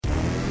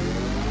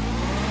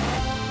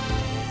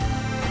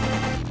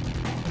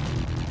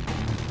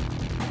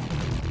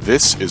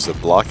This is the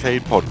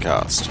Blockade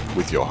Podcast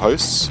with your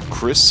hosts,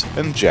 Chris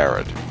and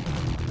Jared.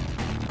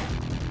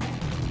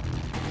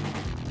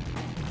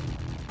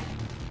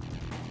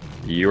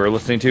 You are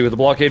listening to the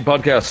Blockade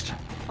Podcast.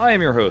 I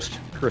am your host,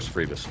 Chris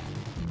Freebus.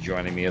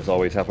 Joining me, as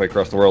always, halfway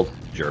across the world,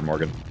 Jared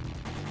Morgan.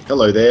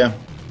 Hello there.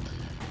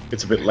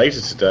 It's a bit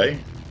later today.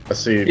 I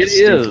see a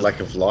distinct lack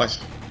of light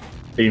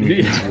beaming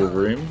into your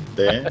room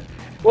there.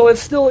 Well,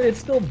 it's still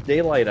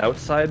daylight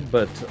outside,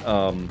 but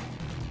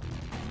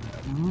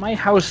my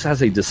house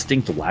has a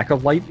distinct lack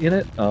of light in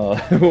it.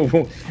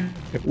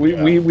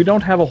 We don't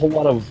have a whole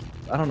lot of,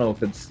 I don't know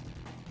if it's,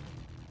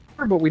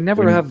 but we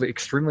never have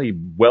extremely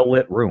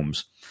well-lit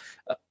rooms.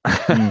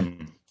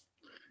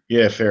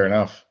 Yeah, fair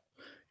enough.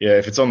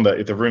 Yeah, if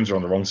the rooms are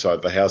on the wrong side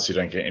of the house, you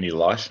don't get any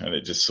light, and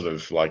it just sort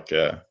of like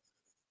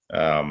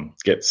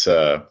gets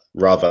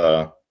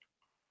rather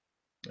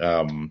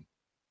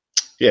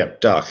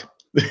dark.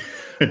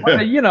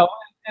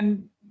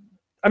 And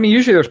I mean,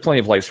 usually there's plenty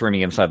of light streaming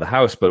inside the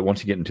house, but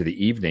once you get into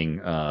the evening,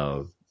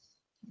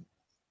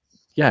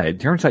 it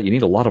turns out you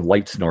need a lot of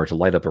lights in order to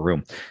light up a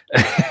room.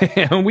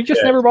 And we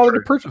just never bothered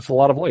to purchase a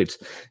lot of lights.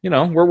 You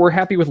know, we're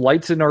happy with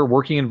lights in our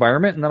working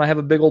environment, and then I have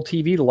a big old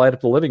TV to light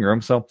up the living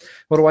room, so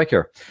what do I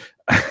care?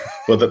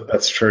 Well,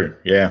 that's true.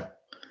 Yeah,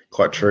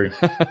 quite true.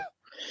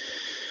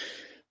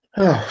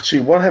 Oh,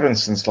 gee, what happened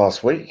since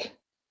last week?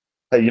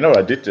 Hey, you know what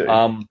I did do,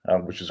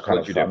 which was kind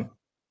of fun.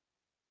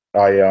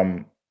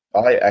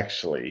 I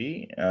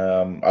actually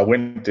I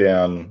went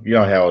down. You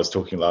know how I was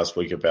talking last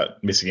week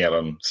about missing out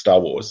on Star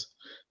Wars,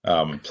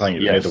 playing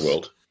at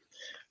Netherworld.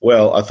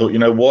 Well, I thought, you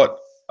know what,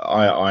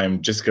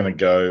 I'm just going to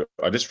go.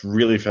 I just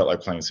really felt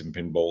like playing some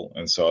pinball,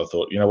 and so I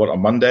thought, you know what, on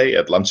Monday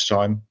at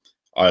lunchtime,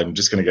 I'm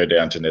just going to go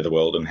down to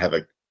Netherworld and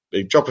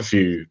drop a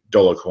few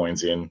dollar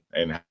coins in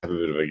and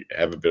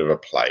have a bit of a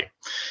play.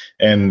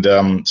 And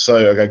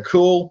so I go,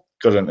 cool.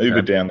 Got an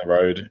Uber down the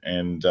road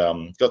and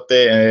got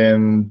there,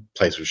 and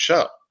place was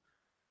shut.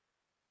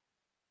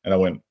 And I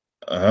went,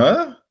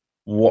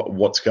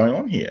 what's going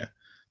on here?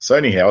 So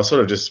anyhow, I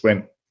sort of just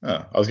went,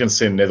 I was going to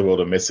send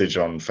Netherworld a message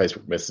on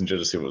Facebook Messenger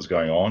to see what was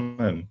going on.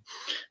 And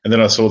then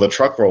I saw the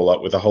truck roll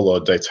up with a whole lot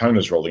of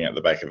Daytonas rolling out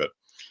the back of it.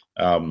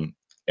 And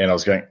I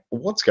was going,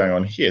 what's going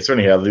on here? So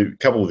anyhow, a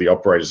couple of the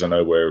operators I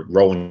know were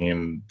rolling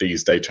in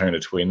these Daytona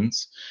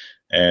twins.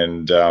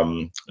 And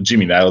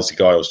Jimmy Nails, the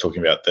guy I was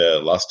talking about there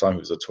last time, who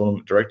was the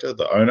tournament director,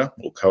 the owner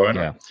or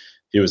co-owner,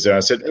 he was there.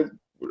 I said,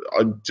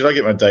 did I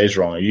get my days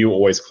wrong? Are you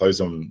always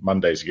closed on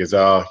Mondays? He goes,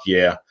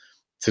 yeah,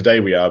 today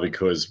we are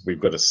because we've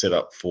got a set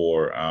up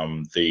for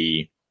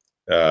the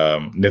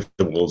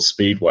Netherworld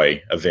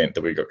Speedway event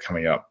that we've got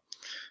coming up.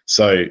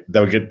 So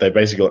they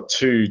basically got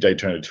two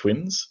Daytona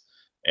twins,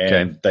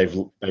 and they've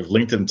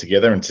linked them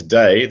together. And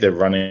today they're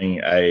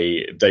running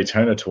a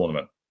Daytona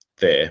tournament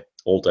there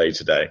all day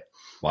today.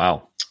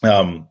 Wow.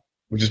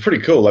 Which is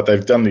pretty cool. Like,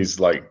 they've done these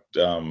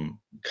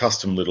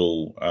custom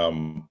little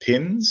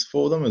pins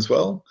for them as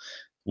well,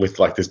 with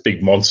like this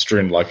big monster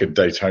in like a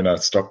Daytona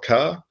stock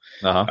car,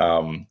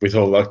 with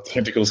all the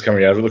tentacles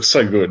coming out. It looks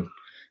so good.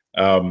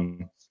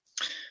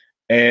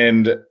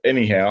 And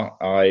anyhow,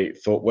 I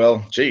thought,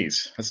 well,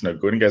 geez, that's no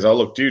good. And he goes,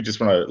 look, do you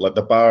just want to, like,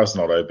 the bar's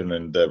not open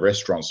and the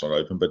restaurant's not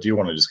open, but do you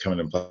want to just come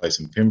in and play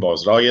some pinball? I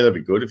said, yeah, that'd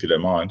be good if you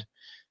don't mind.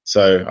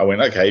 So I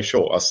went, okay,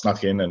 sure. I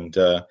snuck in and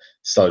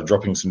started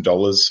dropping some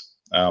dollars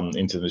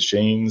into the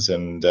machines,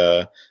 and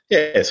sort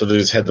of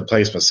just had the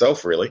place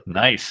myself, really.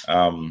 Nice.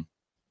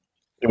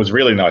 It was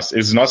really nice. It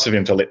was nice of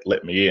him to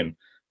let me in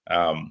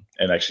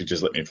and actually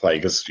just let me play,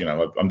 because, you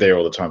know, I'm there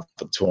all the time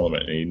for the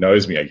tournament, and he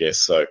knows me, I guess.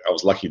 So I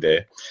was lucky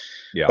there.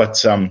 Yeah.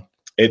 But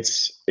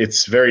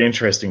it's very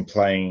interesting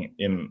playing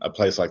in a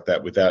place like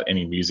that without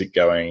any music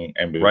going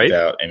and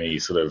without any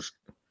sort of,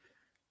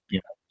 you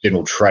know,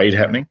 general trade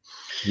happening.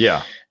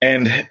 Yeah.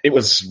 And it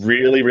was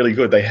really, really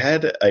good. They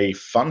had a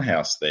fun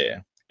house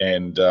there,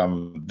 and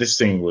this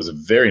thing was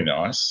very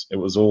nice. It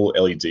was all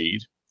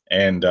LED'd,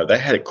 and they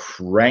had it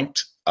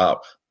cranked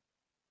up.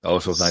 Oh,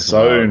 so it was nice.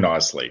 So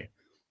nicely.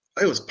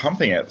 It was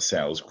pumping out the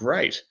sound. It was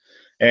great.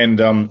 And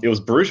it was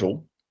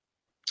brutal.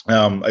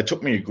 It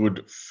took me a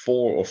good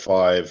 4 or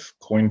 5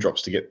 coin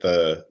drops to get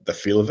the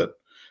feel of it.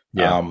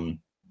 Yeah.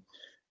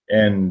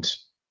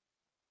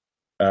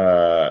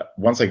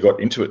 Once I got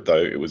into it,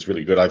 though, it was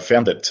really good. I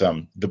found that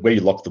the way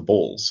you lock the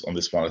balls on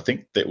this one, I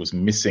think that was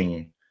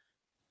missing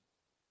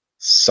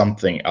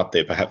something up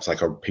there, perhaps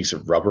like a piece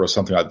of rubber or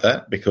something like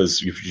that,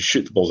 because if you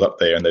shoot the balls up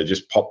there and they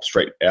just pop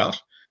straight out,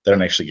 they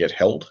don't actually get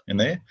held in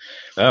there.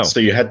 Oh. So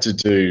you had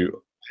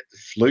to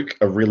fluke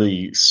a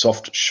really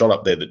soft shot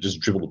up there that just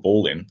dribbled the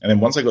ball in. And then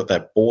once I got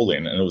that ball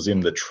in and it was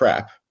in the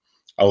trap,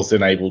 I was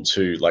then able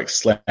to like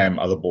slam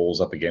other balls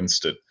up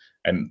against it,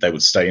 and they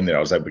would stay in there.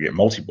 I was able to get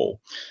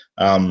multi-ball.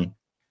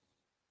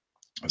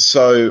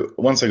 So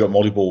once I got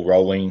multi-ball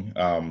rolling,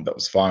 that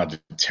was fine. I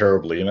did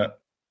terribly in it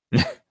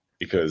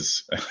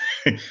because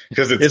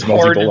it's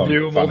hard to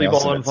do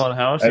multi-ball in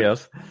Funhouse.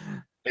 Yes,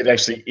 it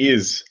actually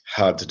is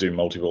hard to do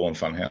multi-ball in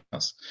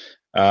Funhouse.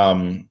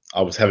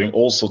 I was having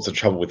all sorts of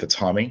trouble with the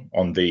timing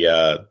on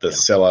the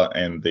cellar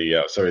and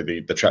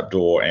the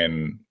trapdoor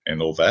and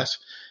and all that,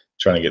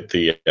 trying to get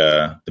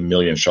the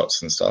million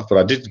shots and stuff. But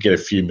I did get a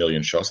few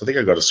million shots. I think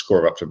I got a score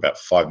of up to about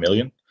 5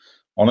 million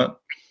on it,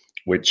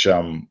 which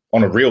on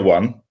a real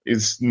one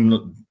is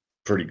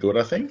pretty good,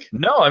 I think.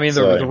 No, I mean,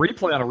 the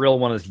replay on a real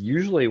one is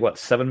usually,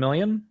 7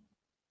 million,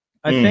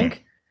 I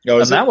think? Oh,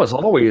 and that was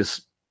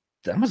always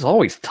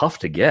tough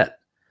to get.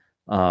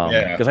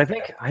 Because I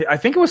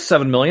think it was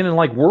 7 million, and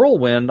like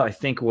Whirlwind, I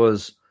think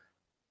was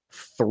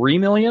 3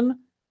 million,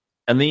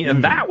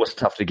 and that was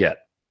tough to get.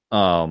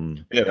 Yeah,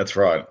 that's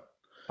right.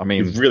 I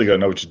mean, you've really got to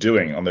know what you're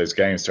doing on those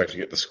games to actually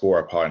get the score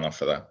up high enough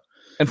for that.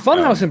 And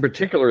Funhouse in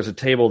particular is a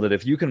table that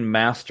if you can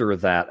master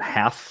that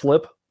half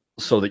flip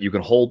so that you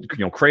can hold,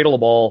 cradle a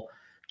ball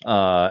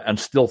and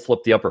still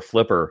flip the upper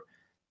flipper,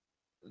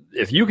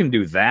 if you can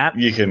do that,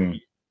 you can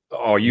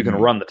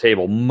run the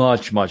table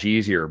much, much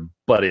easier.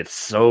 But it's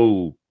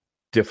so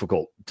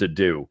difficult to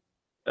do.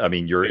 I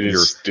mean,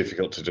 it's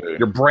difficult to do.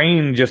 Your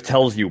brain just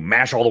tells you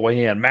mash all the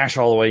way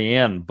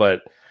in,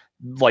 but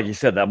like you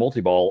said, that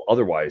multi-ball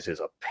otherwise is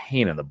a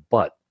pain in the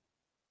butt.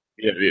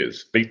 Yeah, it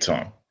is big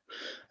time.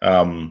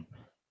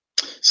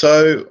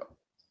 So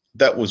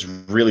that was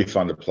really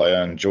fun to play.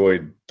 I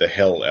enjoyed the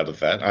hell out of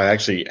that. I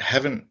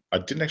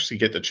didn't actually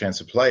get the chance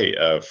to play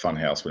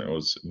Funhouse when it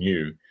was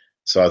new.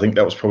 So I think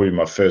that was probably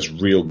my first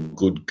real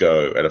good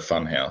go at a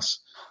Funhouse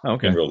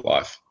in real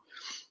life.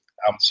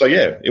 So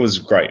yeah, it was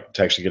great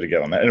to actually get a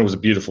go on that. And it was a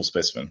beautiful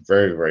specimen.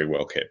 Very, very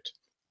well kept.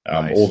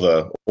 Nice.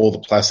 All the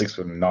plastics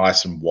were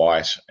nice and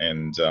white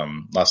and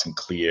nice and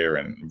clear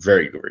and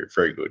very good,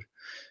 very good.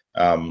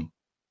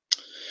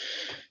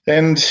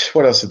 And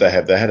what else did they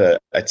have? They had a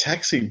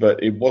taxi,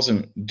 but it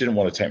didn't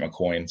want to take my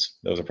coins.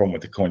 There was a problem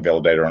with the coin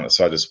validator on it,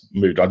 so I just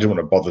moved. I didn't want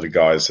to bother the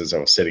guys as I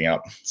was setting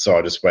up, so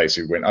I just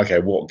basically went, okay,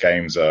 what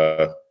games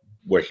are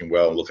working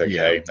well, look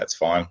okay, that's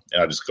fine,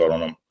 and I just got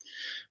on them.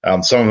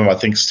 Some of them I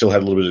think still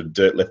had a little bit of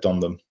dirt left on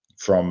them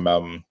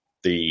from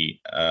the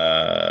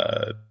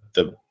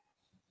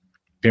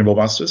Pinball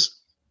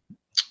Masters.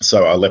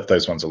 So I left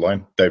those ones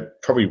alone. I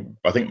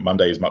think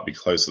Mondays might be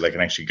closed, so they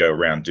can actually go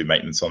around, do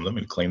maintenance on them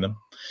and clean them.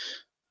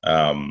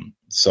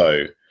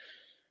 So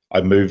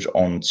I moved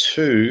on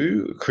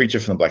to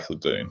Creature from the Black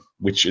Lagoon,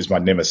 which is my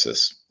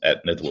nemesis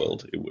at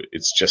Netherworld.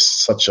 It's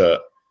just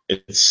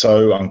it's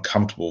so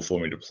uncomfortable for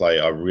me to play.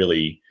 I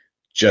really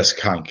just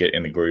can't get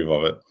in the groove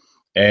of it.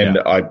 And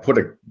I put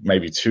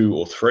maybe $2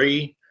 or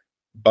 $3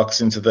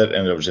 into that,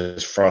 and it was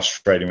just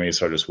frustrating me,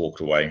 so I just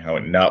walked away. I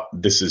went, no,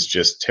 this is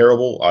just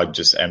terrible. I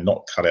just am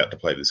not cut out to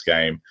play this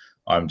game.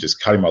 I'm just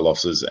cutting my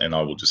losses, and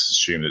I will just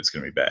assume that it's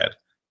going to be bad.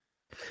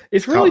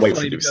 It's really can't wait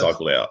for it to be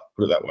cycled out,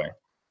 put it that way.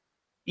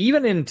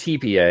 Even in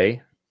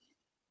TPA,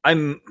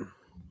 I'm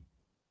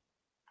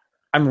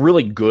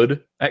really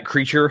good at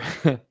Creature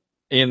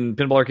in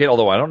Pinball Arcade,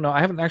 although I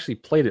haven't actually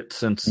played it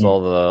since all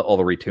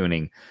the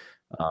retuning.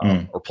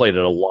 Or played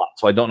it a lot,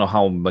 so I don't know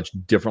how much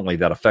differently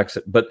that affects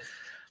it. But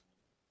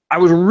I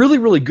was really,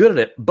 really good at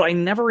it, but I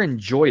never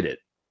enjoyed it.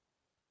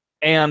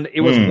 And it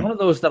was one of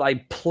those that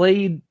I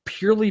played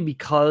purely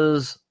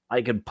because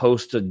I could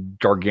post a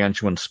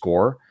gargantuan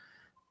score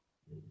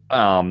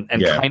and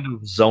kind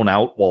of zone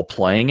out while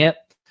playing it.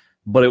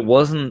 But it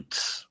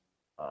wasn't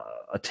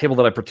a table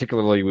that I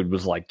particularly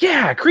was like,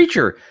 yeah,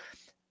 Creature.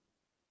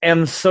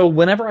 And so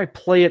whenever I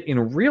play it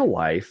in real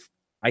life,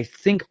 I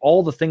think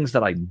all the things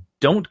that I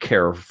don't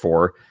care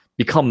for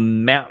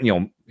become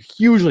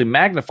hugely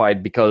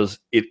magnified because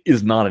it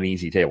is not an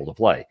easy table to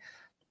play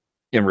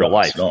in real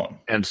life.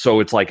 And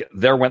so it's like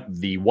there went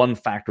the one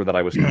factor that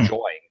I was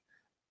enjoying,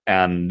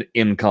 and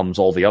in comes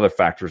all the other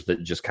factors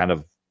that just kind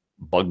of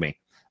bug me.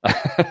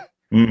 I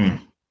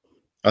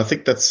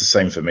think that's the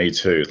same for me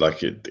too.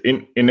 Like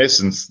in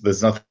essence,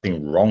 there's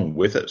nothing wrong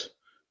with it.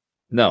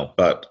 No.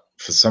 But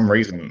for some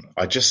reason,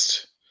 I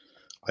just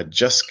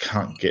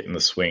can't get in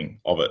the swing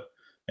of it.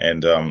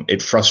 And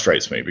it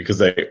frustrates me because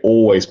they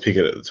always pick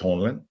it at the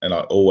tournament, and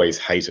I always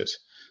hate it.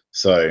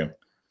 So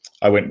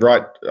I went,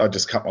 right, I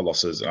just cut my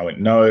losses. And I went,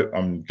 no,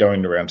 I'm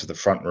going around to the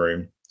front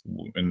room.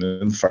 In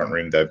the front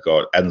room, they've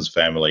got Addams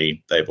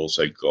Family. They've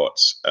also got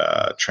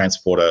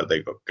Transporter.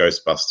 They've got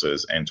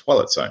Ghostbusters and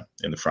Twilight Zone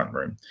in the front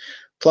room.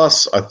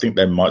 Plus, I think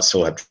they might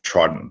still have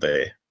Trident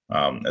there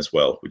as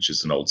well, which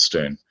is an old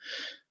Stern.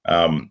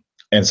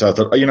 And so I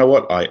thought, you know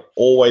what? I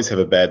always have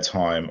a bad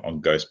time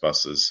on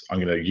Ghostbusters. I'm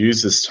going to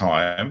use this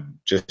time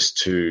just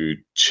to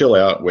chill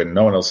out when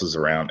no one else is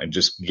around and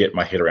just get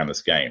my head around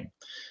this game.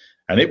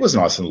 And it was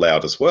nice and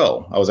loud as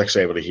well. I was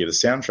actually able to hear the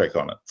soundtrack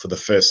on it for the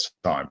first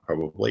time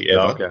probably ever.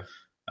 Oh, okay.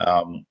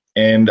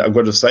 And I've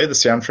got to say the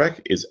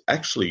soundtrack is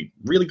actually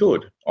really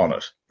good on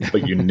it,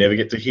 but you never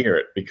get to hear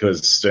it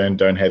because Stern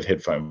don't have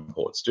headphone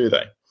ports, do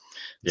they?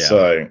 Yeah.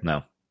 So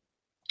no.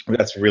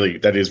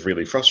 That is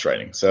really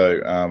frustrating.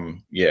 So,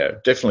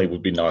 definitely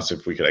would be nice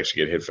if we could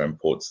actually get headphone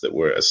ports that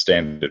were a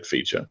standard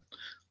feature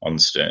on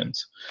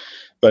Sterns.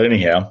 But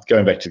anyhow,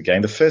 going back to the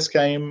game, the first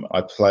game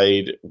I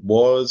played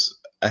was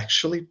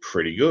actually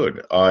pretty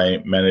good. I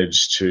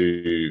managed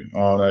to,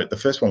 the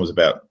first one was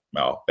about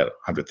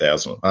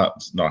 100,000,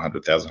 not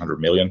 100,000, 100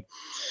 million.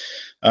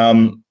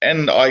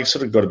 And I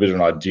sort of got a bit of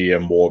an idea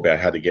more about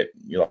how to get,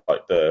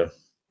 like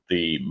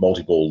the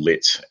multi-ball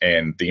lit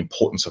and the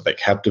importance of that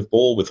captive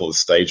ball with all the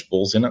stage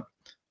balls in it.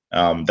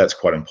 That's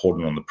quite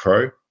important on the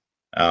Pro.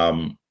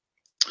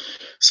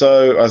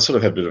 So I sort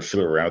of had a bit of a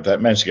fiddle around with that,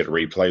 managed to get a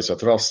replay, so I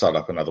thought I'll start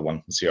up another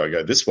one and see how I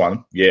go. This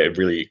one, it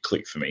really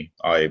clicked for me.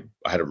 I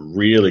had a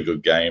really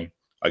good game.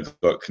 I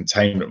got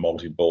containment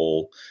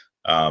multi-ball.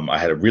 I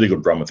had a really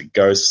good run with the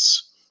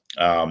Ghosts,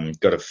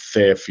 got a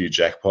fair few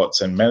jackpots,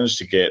 and managed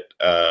to get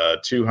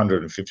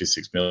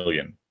 256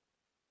 million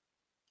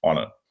on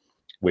it,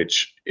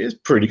 which is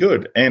pretty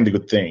good. And the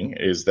good thing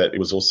is that it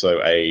was also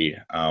a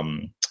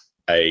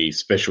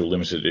special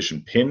limited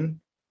edition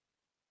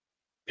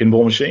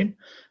pinball machine.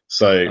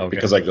 So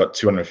because I got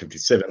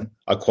 257,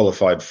 I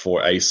qualified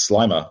for a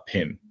Slimer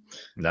pin.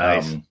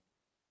 Nice.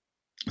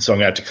 So I'm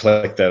going to have to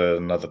collect that at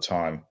another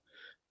time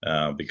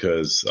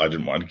because I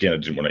didn't want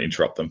to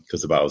interrupt them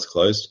because the bar was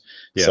closed.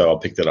 Yeah. So I'll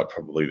pick that up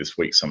probably this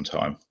week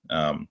sometime,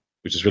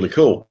 which is really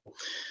cool.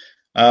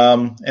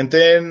 And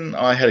then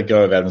I had a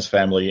go of Addams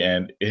Family,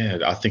 and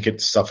I think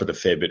it suffered a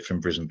fair bit from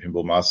Brisbane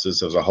Pinball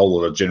Masters. There was a whole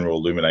lot of general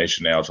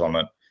illumination out on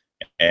it,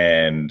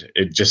 and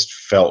it just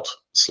felt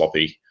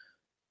sloppy.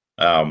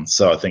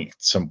 So I think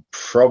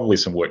probably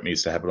some work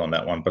needs to happen on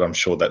that one, but I'm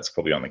sure that's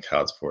probably on the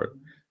cards for it.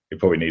 It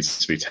probably needs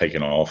to be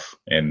taken off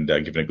and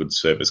given a good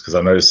service, because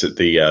I noticed that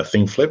the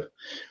thing flip,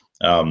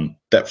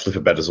 that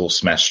flipper bat is all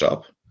smashed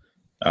up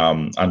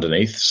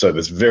underneath, so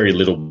there's very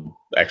little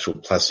actual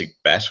plastic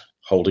bat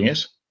holding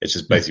it. It's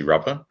just basically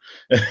rubber.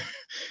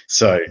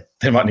 So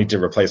they might need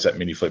to replace that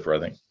mini flipper, I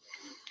think.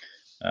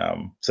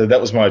 So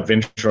that was my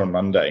adventure on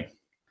Monday.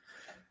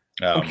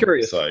 I'm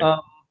curious.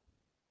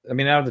 I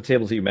mean, out of the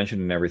tables that you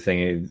mentioned and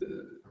everything,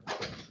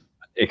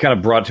 it kind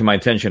of brought to my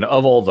attention,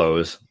 of all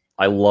those,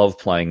 I love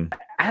playing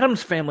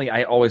Addams Family.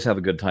 I always have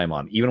a good time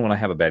on, even when I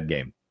have a bad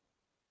game.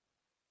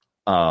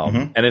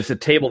 And it's a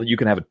table that you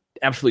can have an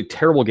absolutely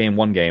terrible game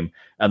one game,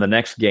 and the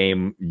next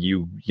game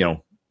you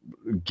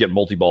get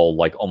multi-ball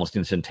like almost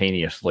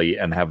instantaneously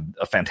and have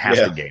a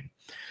fantastic game.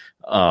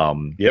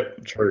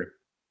 Yep, true.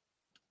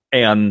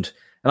 And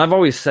I've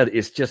always said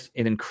it's just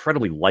an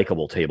incredibly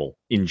likable table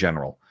in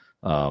general.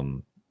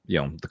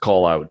 The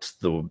call outs,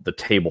 the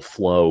table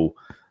flow,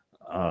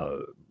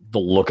 the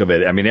look of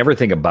it. I mean,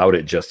 everything about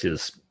it just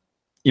is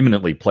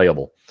eminently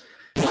playable.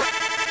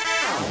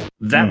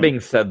 That being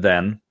said,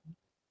 then,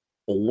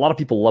 a lot of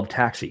people love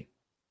Taxi,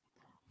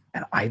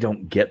 and I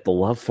don't get the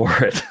love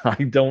for it.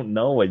 I don't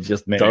know. It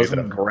just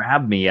doesn't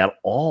grab me at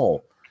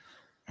all.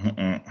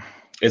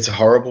 It's a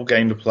horrible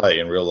game to play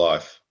in real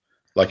life.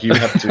 Like, you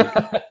have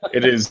to...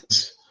 It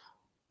is...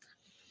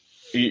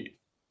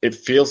 It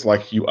feels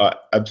like you are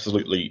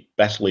absolutely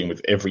battling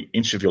with every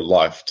inch of your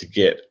life to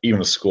get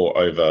even a score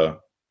over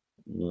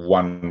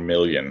 1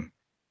 million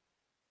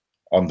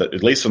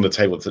at least on the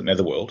table that's at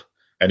Netherworld,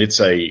 and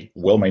it's a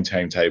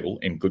well-maintained table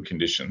in good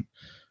condition,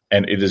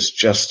 and it is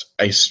just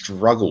a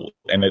struggle,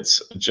 and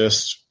it's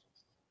just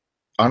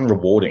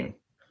unrewarding.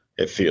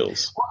 It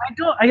feels.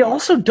 Well, I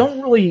also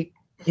don't really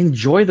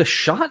enjoy the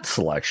shot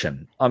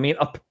selection. I mean,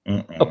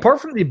 apart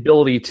from the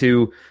ability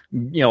to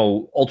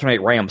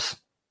alternate ramps.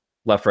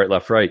 Left,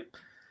 right.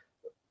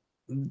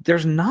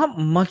 There's not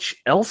much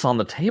else on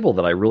the table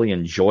that I really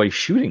enjoy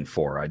shooting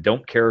for. I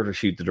don't care to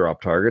shoot the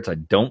drop targets. I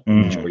don't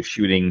enjoy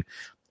shooting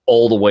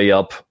all the way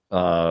up,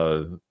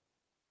 to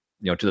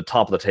the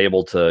top of the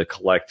table to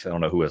collect. I don't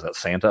know who is that,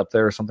 Santa up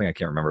there or something. I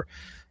can't remember.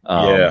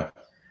 I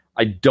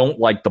don't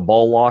like the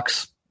ball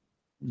locks.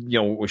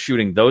 With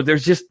shooting those,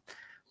 there's just,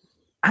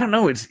 I don't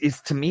know.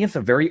 It's to me, it's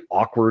a very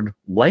awkward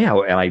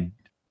layout, and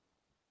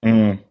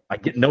I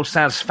get no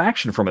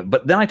satisfaction from it.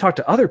 But then I talk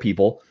to other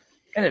people,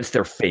 and it's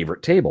their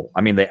favorite table.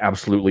 I mean, they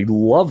absolutely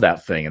love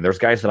that thing. And there's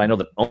guys that I know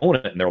that own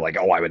it, and they're like,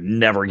 "Oh, I would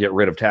never get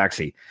rid of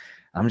Taxi."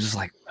 I'm just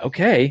like,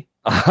 okay,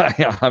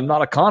 I'm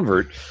not a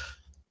convert.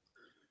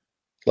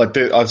 Like,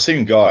 I've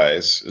seen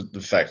guys.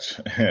 In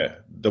fact,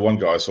 the one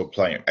guy I saw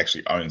playing it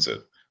actually owns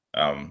it,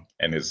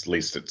 and has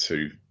leased it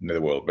to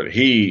Netherworld. But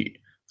he,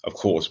 of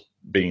course,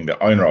 being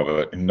the owner of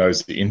it, and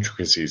knows the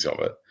intricacies of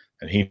it.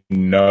 And he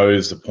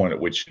knows the point at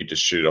which you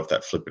just shoot off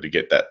that flipper to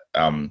get that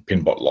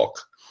pinbot lock.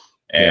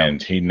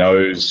 And he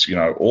knows,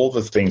 all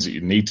the things that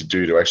you need to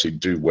do to actually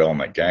do well in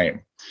that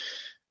game.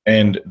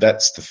 And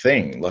that's the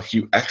thing. Like,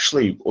 you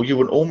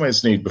would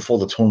almost need, before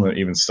the tournament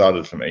even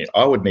started for me,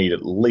 I would need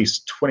at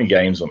least 20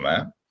 games on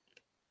that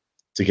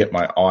to get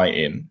my eye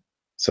in,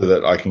 so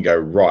that I can go,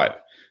 right,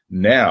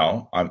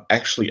 now I'm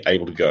actually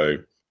able to go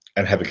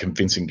and have a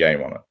convincing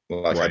game on it.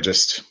 Like, right.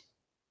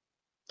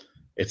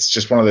 It's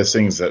just one of those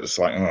things that it's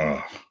like,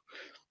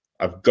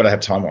 I've got to have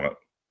time on it.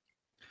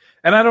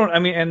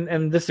 And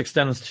and this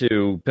extends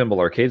to Pinball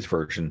Arcade's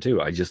version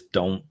too. I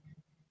don't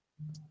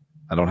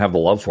have the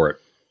love for it.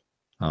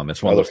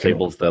 It's one of those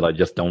tables that I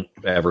just don't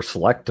ever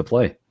select to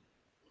play.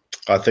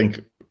 I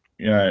think,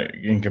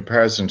 in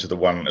comparison to the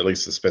one, at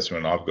least the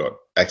specimen I've got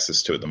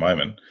access to at the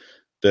moment,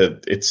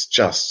 it's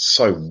just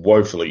so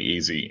woefully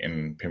easy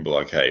in Pinball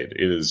Arcade.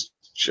 It is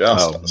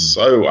just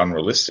so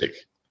unrealistic.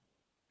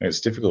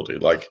 It's difficulty.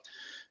 Like,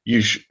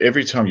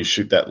 every time you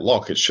shoot that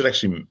lock, it should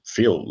actually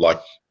feel like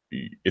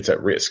it's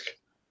at risk.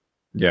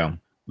 Yeah,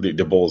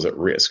 the ball's at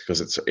risk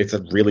because it's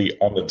a really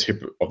on the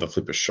tip of the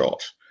flipper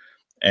shot,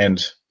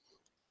 and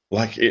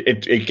like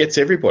it gets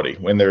everybody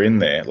when they're in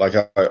there. Like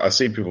I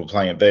see people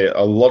playing it there.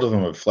 A lot of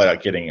them are flat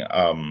out getting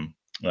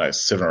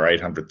 700,000 or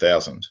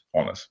 800,000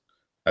 on it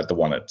at the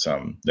one at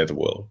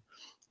Netherworld.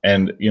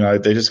 And, they're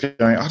just going,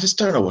 I just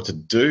don't know what to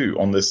do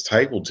on this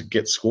table to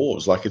get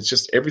scores. Like, it's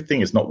just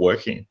everything is not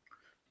working.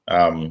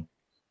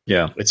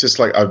 It's just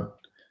like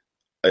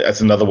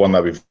that's another one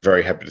that I'd be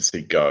very happy to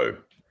see go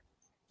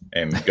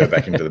and go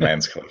back into the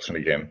man's collection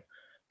again,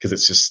 because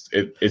it's just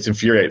it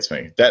infuriates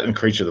me. That and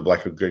Creature of the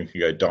Black Lagoon can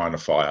go die in a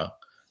fire.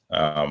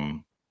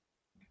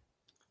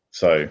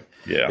 So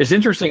yeah, it's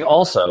interesting.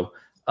 Also,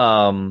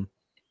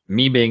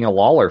 me being a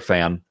Lawler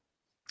fan,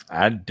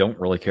 I don't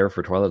really care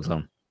for Twilight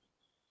Zone.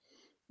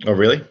 Oh,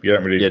 really? You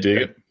don't really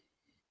dig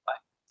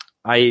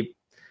it?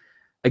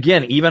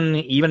 Again,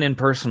 even in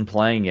person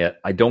playing it,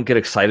 I don't get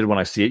excited when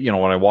I see it.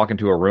 When I walk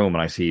into a room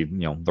and I see,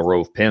 the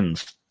row of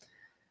pins.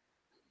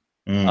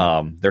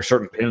 There's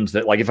certain pins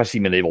that, like, if I see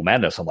Medieval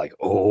Madness, I'm like,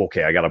 oh,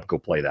 okay, I got to go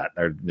play that.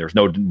 There's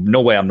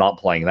no way I'm not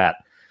playing that.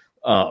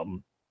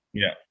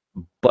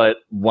 But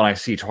when I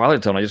see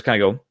Twilight Zone, I just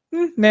kind of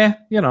go, nah,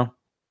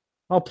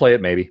 I'll play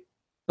it maybe.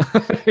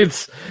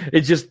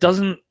 It just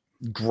doesn't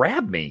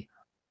grab me,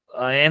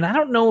 and I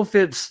don't know if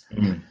it's.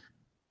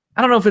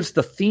 I don't know if it's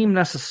the theme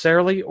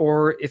necessarily,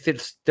 or if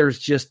there's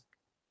just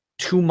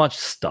too much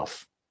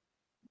stuff,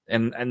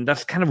 and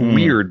that's kind of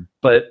weird.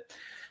 But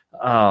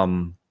I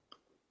don't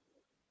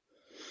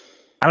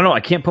know. I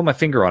can't put my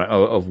finger on it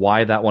of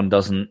why that one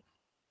doesn't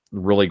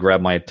really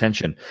grab my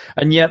attention.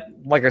 And yet,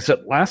 like I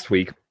said last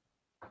week,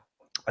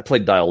 I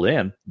played Dialed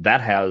In.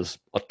 That has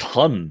a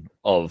ton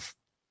of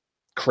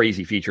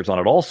crazy features on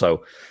it.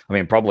 Also, I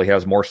mean, probably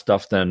has more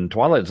stuff than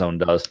Twilight Zone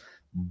does,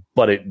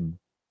 but it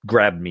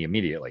grabbed me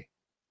immediately.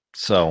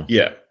 So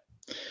yeah,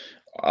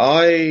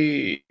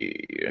 I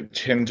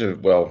tend to,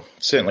 well,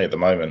 certainly at the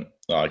moment,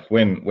 like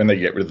when they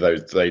get rid of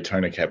those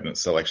Daytona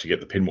cabinets, they'll actually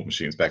get the pinball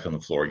machines back on the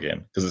floor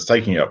again, because it's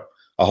taking up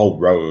a whole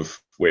row of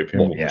where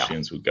pinball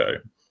machines would go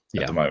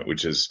at the moment,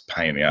 which is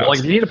pain in the ass. Well, like,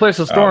 if you need a place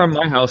to store them,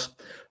 my house.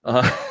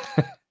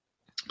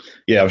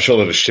 Yeah, I'm sure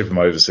they'll just ship them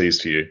overseas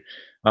to you.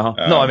 No,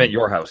 I meant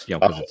your house,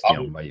 because it's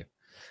by you.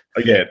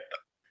 Yeah,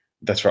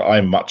 that's right.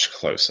 I'm much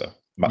closer.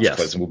 Much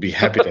closer. We'll be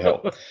happy to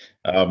help.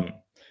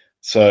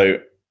 So,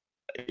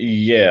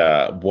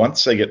 yeah,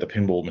 once they get the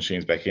pinball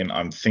machines back in,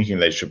 I'm thinking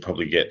they should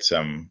probably get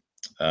some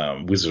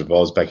Wizard of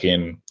Oz back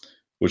in,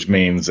 which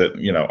means that,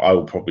 I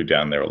will probably be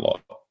down there a lot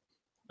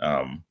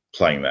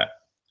playing that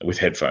with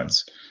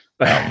headphones.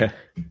 Yeah,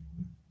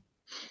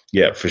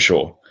 for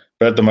sure.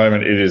 But at the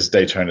moment, it is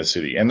Daytona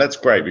City. And that's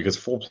great, because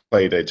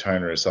four-player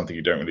Daytona is something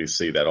you don't really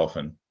see that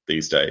often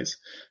these days.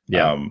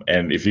 Yeah.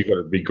 And if you've got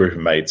a big group of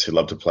mates who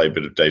love to play a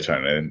bit of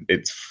Daytona,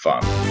 it's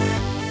fun.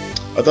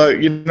 Although,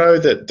 you know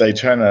that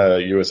Daytona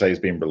USA has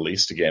been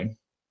released again.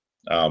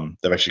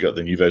 They've actually got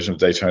the new version of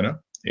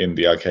Daytona in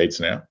the arcades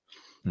now.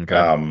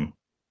 Okay.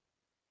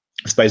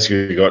 It's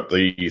basically got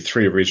the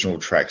 3 original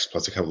tracks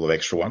plus a couple of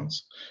extra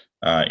ones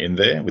in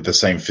there with the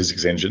same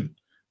physics engine.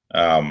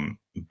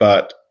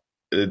 But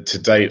to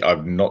date,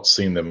 I've not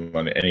seen them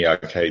on any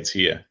arcades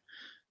here.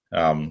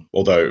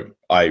 Although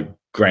I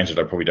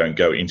probably don't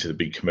go into the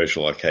big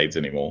commercial arcades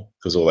anymore,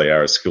 because all they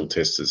are skill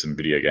testers and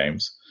video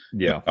games.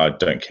 Yeah, I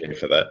don't care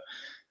for that.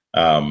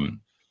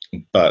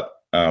 But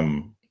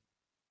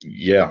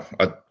yeah,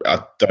 I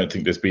don't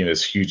think there's been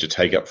as huge a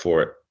take up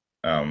for it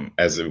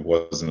as it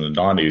was in the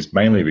 90s,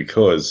 mainly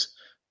because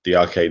the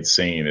arcade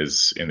scene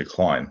is in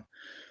decline.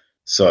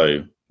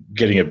 So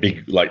getting a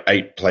big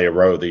 8-player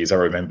row of these, I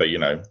remember,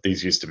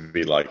 these used to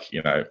be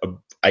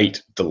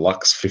 8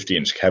 deluxe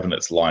 50-inch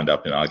cabinets lined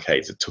up in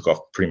arcades. It took off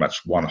pretty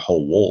much one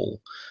whole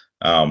wall.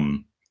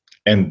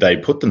 And they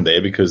put them there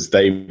because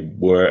they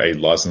were a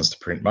license to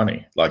print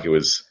money. Like, it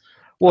was.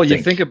 Well, you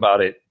think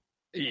about it.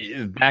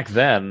 Back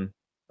then,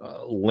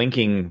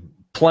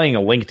 playing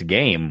a linked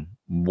game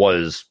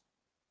was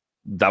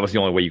the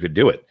only way you could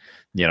do it.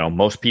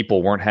 Most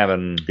people weren't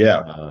having.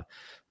 Yeah.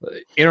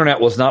 Internet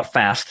was not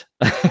fast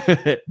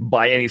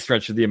by any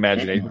stretch of the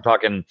imagination. We're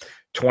talking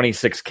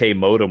 26K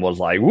modem was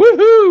like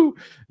woohoo,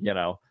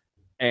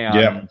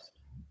 And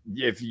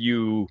if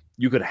you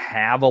could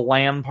have a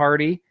LAN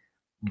party,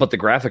 but the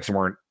graphics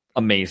weren't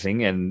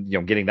amazing, and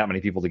getting that many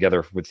people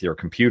together with your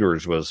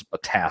computers was a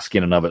task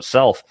in and of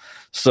itself.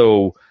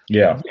 So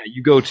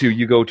you go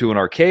to an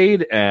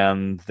arcade,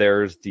 and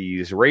there's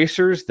these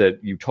racers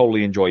that you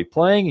totally enjoy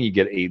playing, and you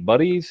get 8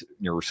 buddies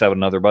or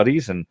 7 other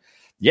buddies, and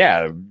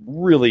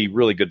really,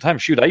 really good time.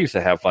 Shoot, I used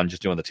to have fun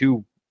just doing the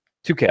two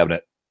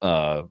cabinet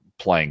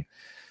playing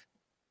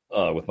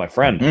with my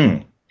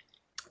friend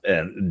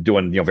and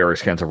doing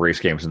various kinds of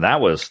race games, and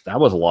that was a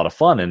lot of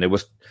fun. And it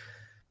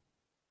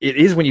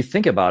is, when you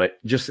think about it,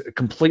 just a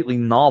completely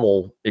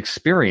novel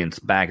experience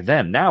back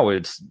then. Now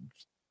it's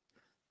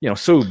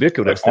so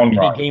ubiquitous that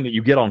any game that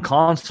you get on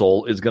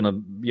console is going to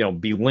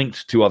be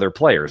linked to other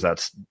players.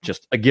 That's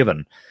just a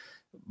given.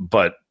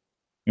 But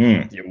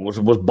It was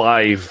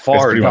by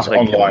far nothing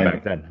online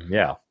back then.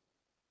 Yeah.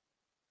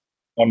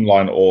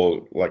 Online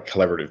or like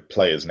collaborative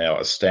play is now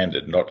a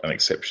standard, not an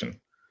exception.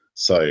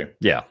 So,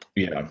 yeah.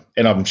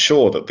 And I'm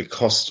sure that the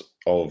cost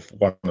of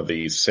one of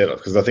these setups,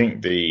 because I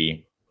think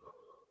the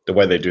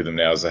way they do them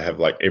now is they have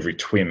like every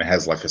twin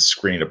has like a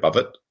screen above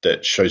it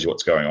that shows you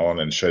what's going on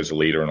and shows the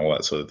leader and all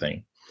that sort of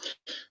thing.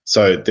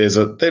 So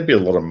there'd be a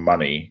lot of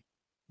money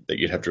that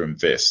you'd have to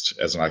invest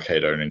as an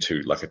arcade owner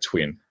into like a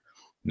twin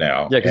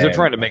now. Yeah, because they're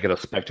trying to make it a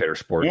spectator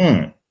sport.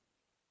 And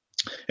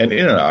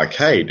in an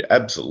arcade,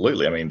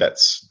 absolutely. I mean,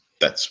 that's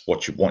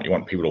what you want. You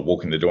want people to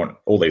walk in the door and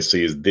all they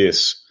see is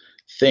this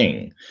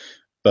thing.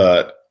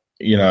 But,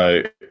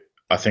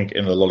 I think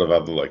in a lot of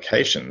other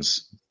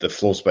locations, the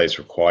floor space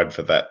required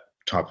for that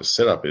type of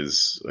setup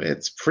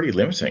it's pretty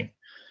limiting.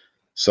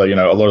 So,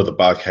 a lot of the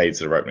barcades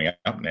that are opening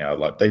up now,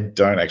 like they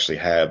don't actually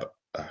have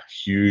a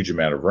huge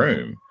amount of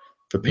room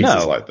for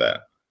pieces like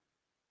that.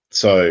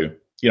 So,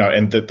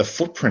 and the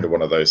footprint of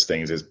one of those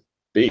things is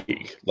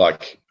big.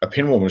 Like a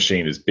pinball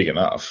machine is big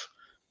enough,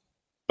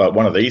 but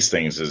one of these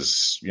things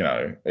is,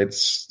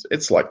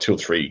 it's like 2 or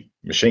 3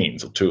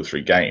 machines or 2 or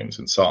 3 games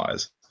in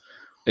size.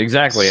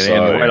 Exactly,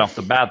 and right off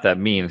the bat, that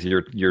means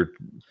the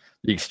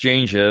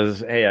exchange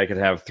is, hey, I could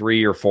have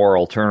 3 or 4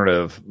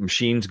 alternative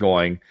machines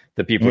going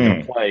that people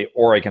can play,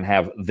 or I can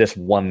have this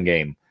one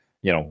game,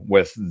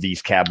 with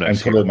these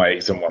cabinets. And put all my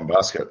eggs in one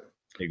basket.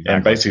 Exactly.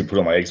 And basically put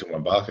all my eggs in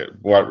one basket,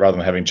 rather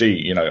than having,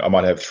 I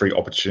might have 3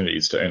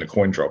 opportunities to earn a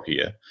coin drop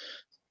here.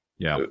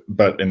 Yeah.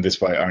 But in this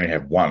way, I only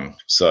have 1.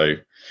 So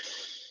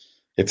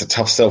it's a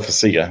tough sell for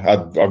Sega.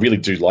 I really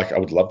do I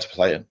would love to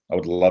play it. I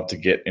would love to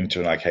get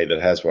into an arcade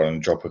that has one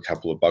and drop a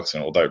couple of bucks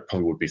in, although it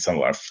probably would be something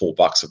like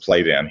 $4 a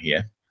play down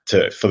here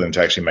for them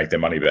to actually make their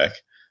money back.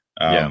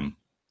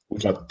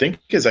 Which I think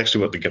is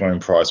actually what the going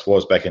price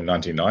was back in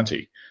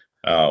 1990,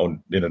 or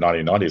in the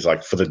 1990s,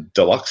 like for the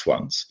deluxe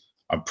ones.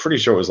 I'm pretty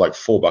sure it was like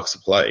 $4 a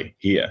play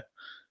here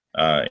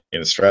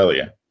in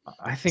Australia.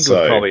 I think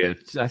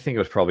it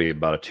was probably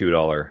about a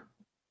 $2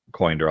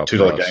 coin drop.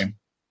 $2 game.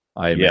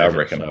 I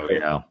reckon. So,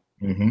 yeah.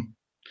 Mm-hmm.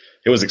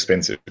 It was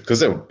expensive because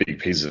they were big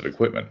pieces of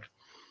equipment.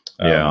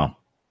 So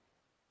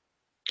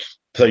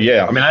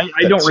yeah, I mean, I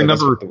don't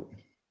remember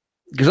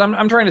because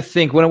I'm trying to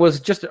think when it was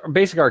just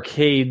basic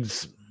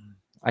arcades.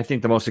 I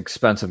think the most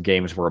expensive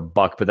games were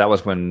 $1, but that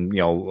was when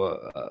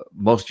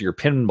most of your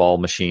pinball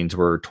machines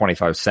were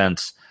 25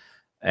 cents,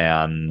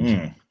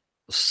 and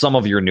some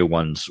of your new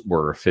ones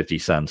were 50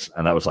 cents,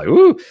 and that was like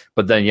ooh.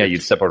 But then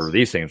you'd step over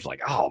these things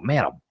like, oh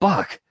man,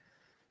 $1.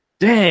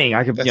 Dang,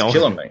 I could. That's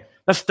killing me.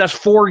 That's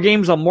 4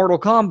 games on Mortal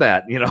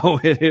Kombat.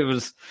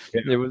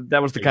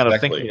 That was the kind of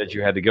thinking that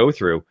you had to go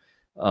through.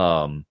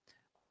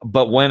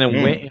 But when it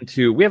went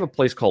into, we have a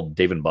place called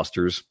Dave &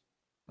 Buster's.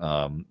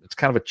 It's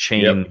kind of a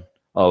chain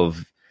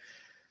of.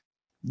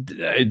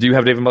 Do you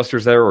have Dave &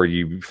 Buster's there, or are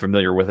you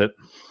familiar with it?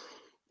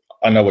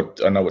 I know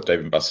what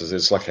Dave & Buster's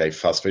is. It's like a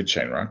fast food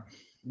chain, right?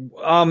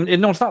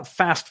 No, it's not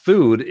fast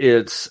food.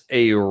 It's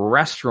a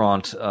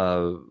restaurant.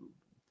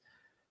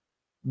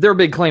 Their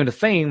big claim to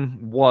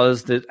fame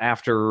was that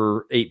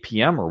after 8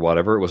 p.m. or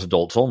whatever, it was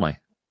adults only.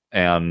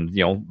 And,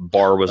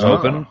 bar was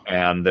open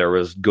and there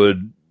was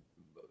good,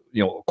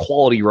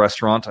 quality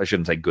restaurant. I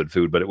shouldn't say good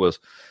food, but it was,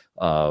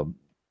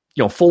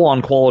 full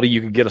on quality.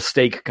 You could get a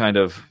steak kind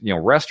of,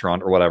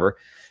 restaurant or whatever.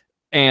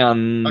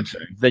 And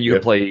then you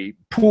could play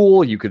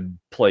pool, you could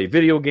play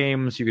video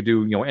games, you could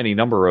do, any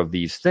number of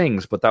these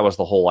things. But that was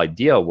the whole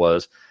idea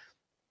was,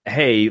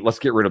 hey, let's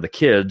get rid of the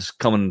kids,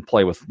 come and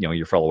play with,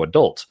 your fellow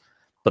adults.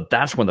 But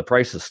that's when the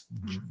price is,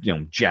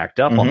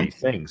 jacked up on these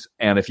things.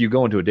 And if you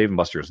go into a Dave &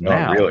 Buster's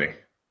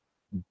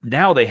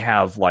now they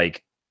have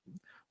like,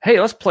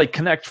 hey, let's play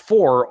Connect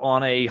 4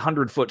 on a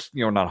 100-foot,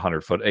 not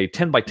 100-foot, a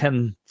 10 by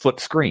 10-foot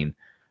screen.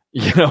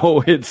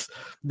 It's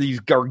these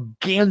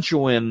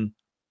gargantuan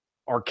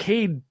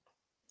arcade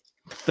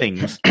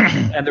things.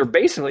 And they're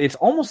basically, it's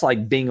almost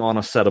like being on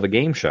a set of a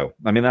game show.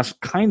 I mean, that's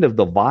kind of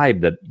the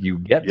vibe that you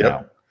get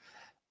now.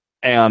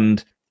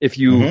 And if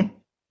you...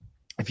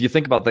 If you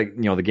think about the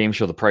game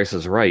show, The Price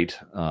is Right,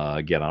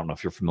 again, I don't know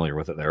if you're familiar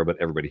with it there, but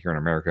everybody here in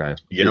America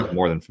is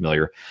more than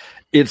familiar.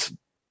 It's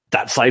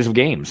that size of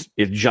games.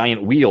 It's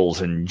giant wheels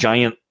and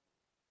giant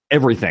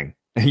everything,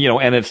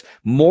 and it's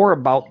more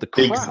about the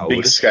crowd.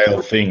 Big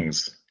scale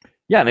things.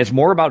 Yeah, and it's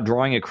more about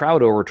drawing a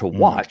crowd over to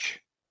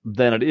watch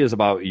than it is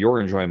about your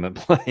enjoyment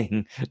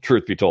playing,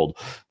 truth be told.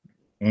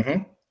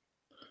 Mm-hmm.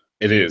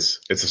 It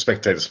is. It's a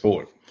spectator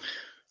sport,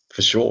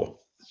 for sure.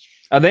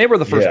 And they were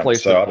the first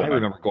place that I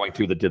remember going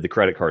to that did the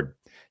credit card.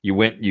 You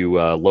went, you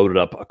loaded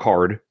up a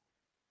card,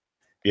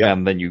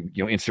 and then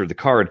you inserted the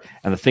card.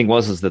 And the thing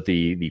was that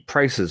the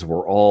prices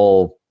were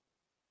all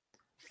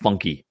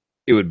funky.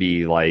 It would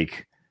be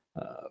like,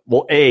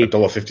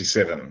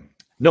 $1.57.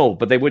 No,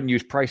 but they wouldn't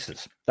use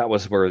prices. That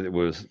was where it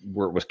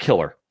was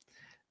killer.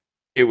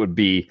 It would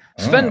be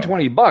spend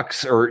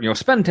 $20 or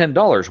spend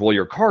 $10. Well,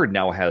 your card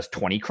now has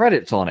 20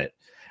 credits on it,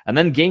 and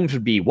then games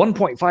would be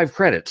 1.5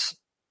 credits.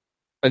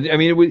 I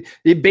mean,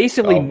 it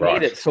basically made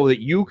right. it so that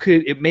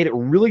it made it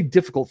really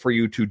difficult for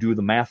you to do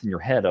the math in your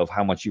head of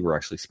how much you were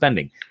actually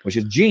spending, which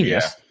is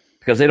genius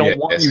because they don't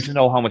want you to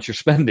know how much you're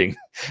spending.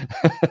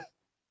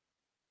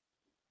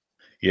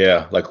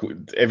 Yeah, like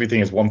everything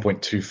is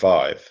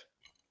 1.25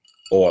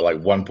 or like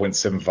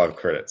 1.75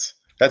 credits.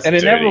 That's dirty.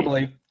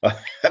 Inevitably,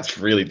 that's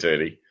really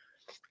dirty.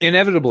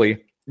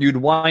 Inevitably, you'd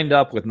wind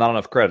up with not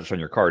enough credits on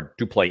your card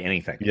to play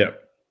anything. Yep.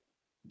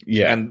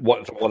 Yeah. And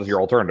what is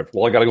your alternative?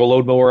 Well, I got to go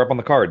load more up on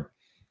the card.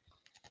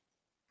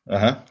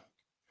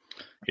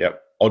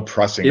 Yep. Odd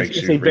pricing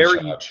makes you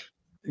recharge.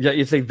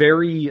 It's a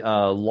very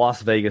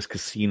Las Vegas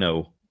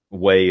casino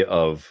way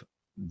of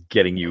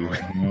getting you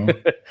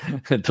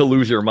to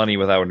lose your money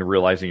without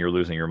realizing you're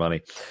losing your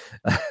money.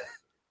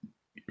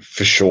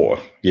 For sure.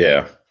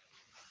 Yeah.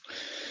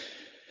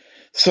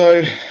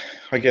 So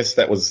I guess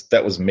that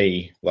was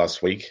me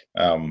last week.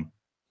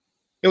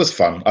 It was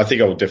fun. I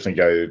think I will definitely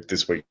go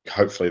this week.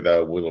 Hopefully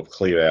they will have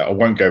cleared out. I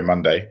won't go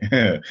Monday,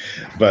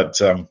 but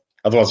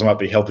otherwise I might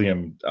be helping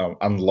him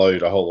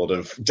unload a whole lot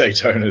of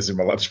Daytonas in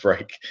my lunch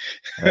break.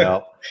 Yeah.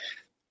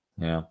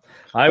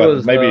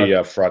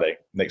 Maybe Friday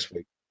next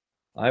week.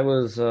 I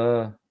was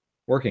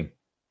working.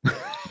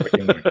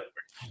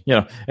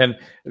 And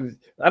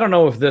I don't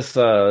know if this.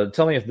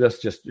 Tell me if this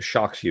just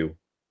shocks you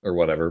or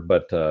whatever.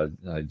 But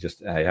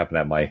I happen to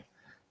have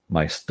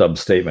my stub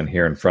statement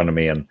here in front of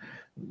me, and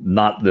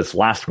not this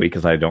last week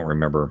because I don't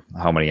remember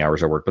how many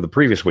hours I worked, but the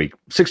previous week,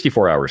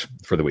 64 hours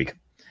for the week.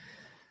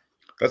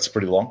 That's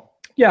pretty long.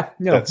 Yeah,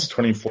 that's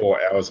 24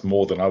 hours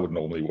more than I would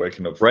normally work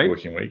in a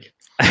working week.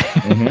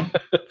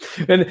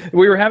 And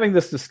we were having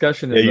this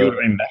discussion. You would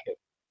have been back.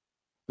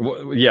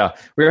 Yeah,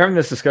 we were having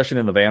this discussion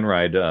in the van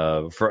ride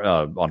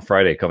on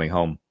Friday coming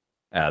home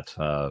at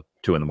 2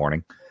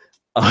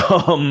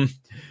 a.m,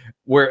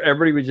 where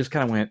everybody just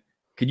kind of went,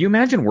 could you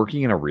imagine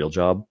working in a real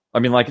job? I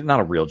mean, like, not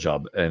a real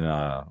job, in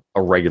a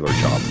regular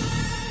job.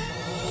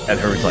 And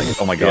everybody's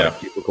like, oh my God, a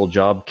cubicle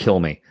job, kill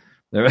me.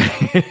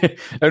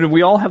 And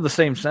we all have the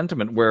same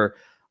sentiment where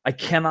I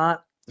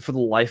cannot, for the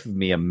life of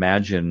me,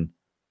 imagine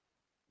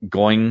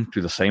going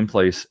to the same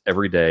place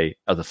every day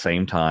at the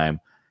same time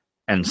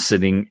and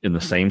sitting in the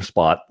same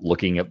spot,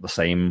 looking at the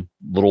same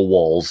little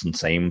walls and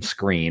same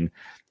screen.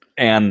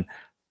 And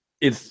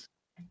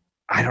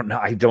I don't know.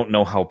 I don't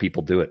know how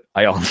people do it.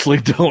 I honestly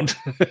don't.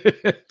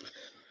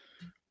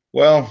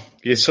 Well,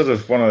 you're sort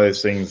of one of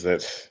those things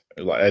that,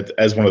 like,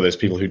 as one of those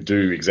people who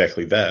do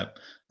exactly that,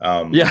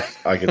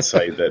 I could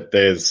say that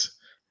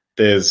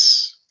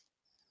there's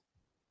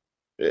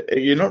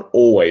you're not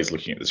always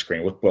looking at the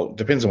screen. Well, it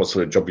depends on what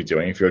sort of job you're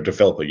doing. If you're a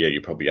developer,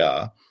 you probably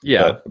are.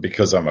 Yeah. But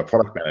because I'm a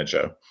product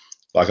manager,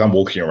 like, I'm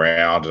walking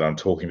around and I'm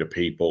talking to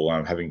people and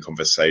I'm having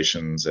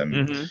conversations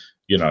and,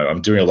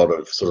 I'm doing a lot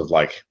of sort of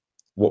like,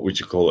 what would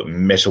you call it,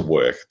 meta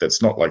work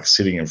that's not like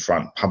sitting in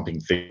front pumping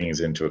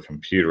things into a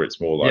computer. It's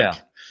more like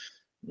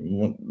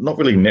not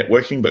really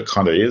networking, but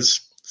kind of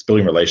is. It's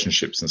building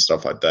relationships and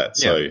stuff like that.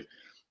 So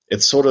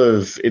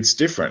it's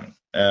different.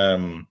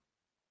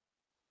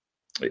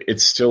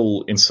 It's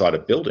still inside a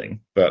building,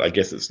 but I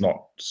guess it's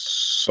not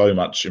so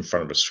much in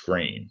front of a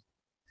screen.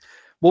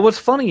 Well, what's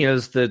funny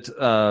is that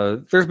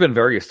there's been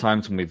various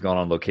times when we've gone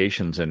on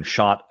locations and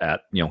shot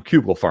at,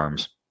 cubicle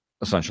farms,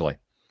 essentially.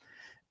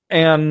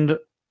 And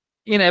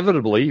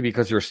inevitably,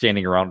 because you're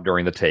standing around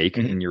during the take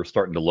and you're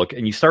starting to look,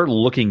 and you start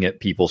looking at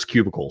people's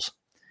cubicles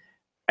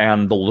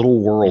and the little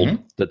world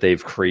that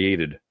they've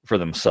created for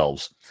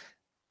themselves.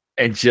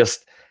 And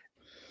just,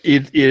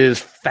 it is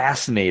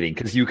fascinating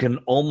because you can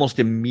almost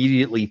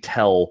immediately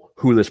tell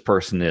who this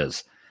person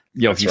is.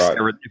 If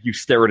you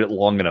stare at it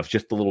long enough,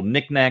 just the little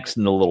knickknacks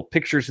and the little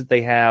pictures that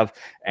they have,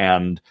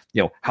 and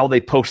how they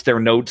post their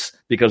notes.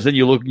 Because then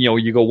you look,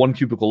 you go one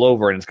cubicle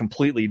over, and it's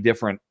completely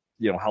different.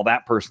 How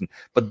that person.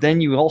 But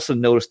then you also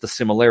notice the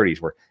similarities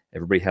where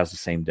everybody has the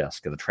same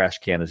desk, and the trash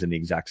can is in the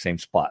exact same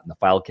spot, and the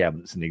file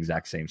cabinet is in the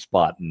exact same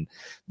spot, and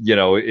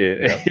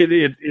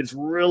it's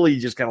really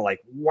just kind of like,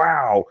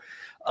 wow.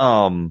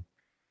 And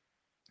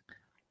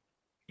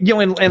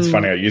it's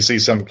funny. You see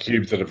some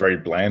cubes that are very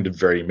bland and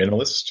very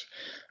minimalist.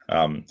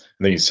 And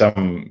then you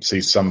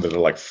see some that are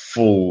like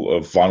full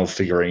of vinyl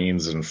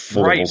figurines and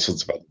full of all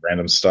sorts of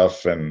random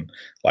stuff, and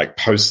like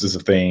posters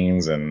of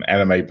things and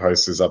anime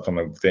posters up on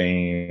the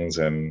things.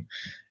 And,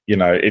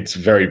 it's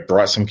very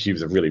bright. Some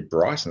cubes are really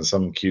bright, and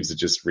some cubes are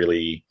just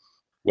really,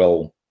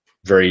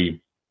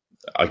 very,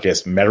 I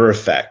guess, matter of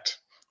fact.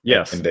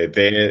 Yes. And they're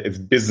there. It's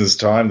business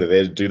time. They're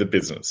there to do the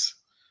business.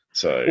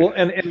 So, well,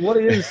 and what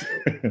is,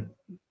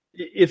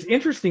 it's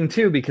interesting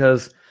too,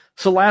 because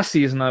so last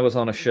season I was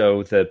on a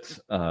show that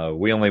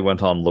we only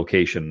went on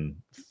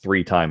location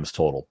 3 times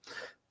total.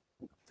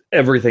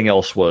 Everything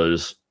else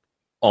was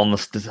on the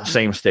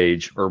same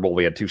stage, or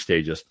we had 2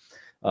 stages,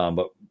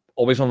 but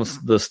always on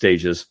the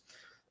stages.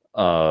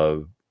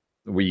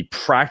 We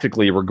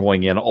practically were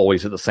going in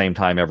always at the same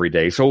time every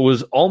day. So it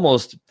was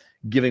almost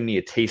giving me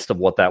a taste of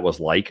what that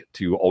was like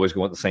to always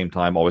go at the same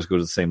time, always go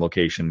to the same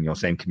location,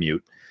 same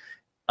commute.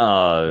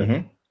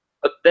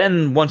 But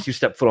then once you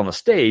step foot on the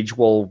stage,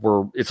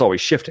 well, it's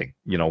always shifting,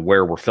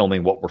 where we're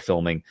filming, what we're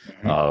filming,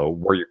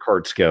 where your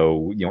carts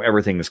go,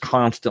 everything is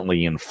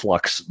constantly in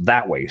flux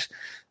that way.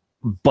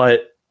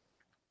 But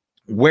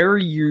where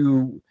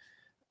we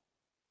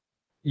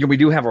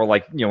do have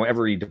our,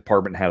 every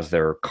department has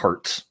their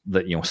carts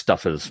that,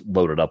 stuff is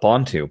loaded up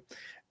onto.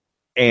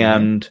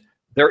 And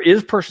there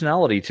is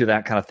personality to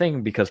that kind of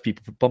thing because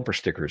people put bumper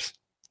stickers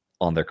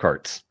on their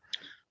carts.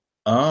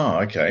 Oh,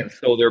 okay. And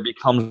so there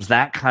becomes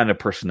that kind of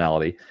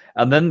personality.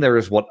 And then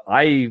there's what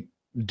I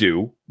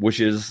do, which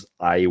is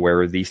I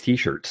wear these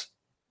T-shirts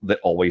that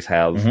always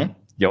have,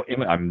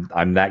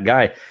 I'm that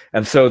guy.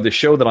 And so the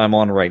show that I'm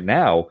on right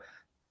now,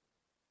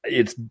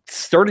 it's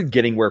started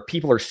getting where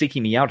people are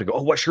seeking me out to go,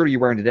 oh, what shirt are you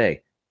wearing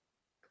today?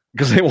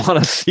 Because they want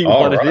to see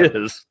what it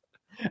is.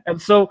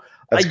 And so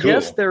I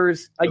guess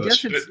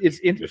it's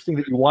interesting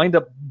that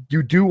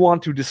you do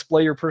want to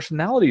display your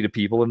personality to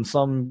people in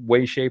some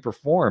way, shape, or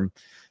form.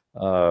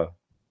 But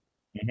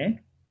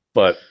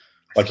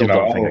I'll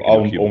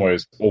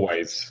almost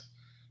always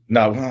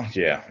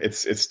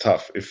it's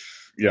tough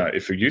if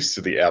you're used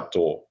to the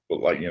outdoor,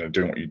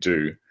 doing what you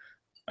do,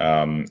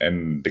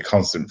 and the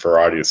constant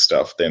variety of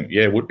stuff, then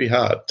it would be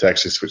hard to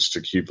actually switch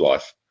to cube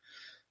life.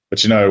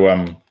 But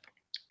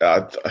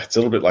it's a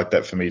little bit like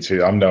that for me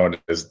too. I'm known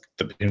as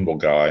the pinball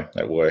guy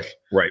at work,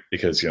 right?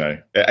 Because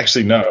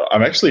actually no,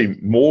 I'm actually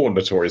more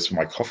notorious for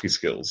my coffee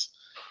skills.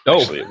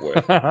 Actually, at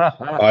work,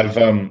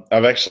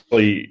 I've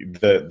actually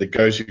the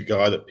go-to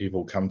guy that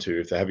people come to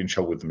if they're having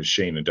trouble with the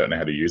machine and don't know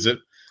how to use it.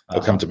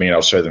 They'll come to me and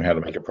I'll show them how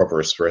to make a proper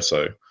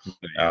espresso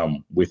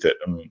with it.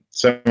 And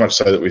so much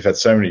so that we've had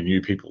so many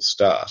new people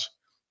start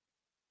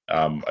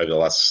over the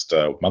last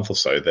month or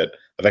so that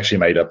I've actually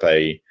made up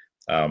a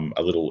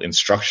little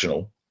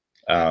instructional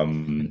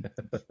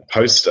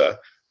poster,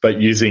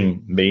 but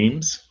using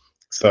memes.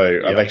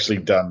 So I've actually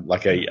done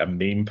like a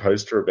meme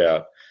poster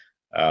about,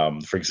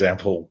 for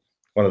example,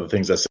 one of the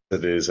things I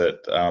said is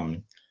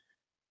that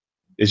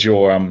is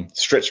your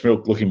stretch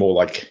milk looking more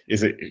like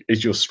is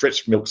your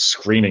stretch milk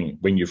screaming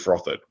when you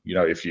froth it?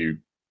 If you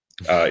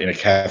in a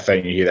cafe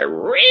and you hear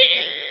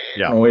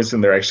that noise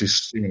and they're actually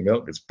steaming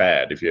milk, it's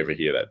bad. If you ever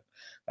hear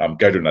that,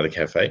 go to another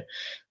cafe.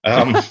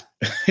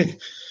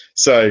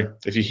 So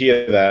if you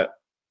hear that,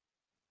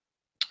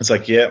 it's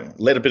like,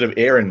 let a bit of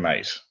air in,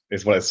 mate,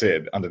 is what I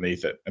said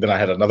underneath it. And then I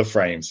had another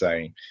frame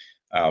saying,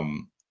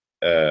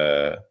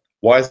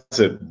 why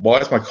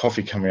is my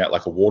coffee coming out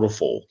like a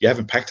waterfall? You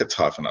haven't packed it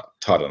tight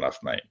enough,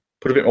 mate.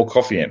 Put a bit more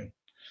coffee in,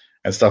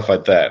 and stuff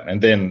like that.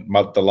 And then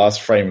the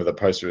last frame of the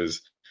poster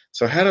is,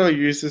 so how do I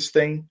use this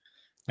thing?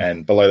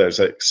 And below that is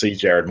like, see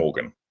Jared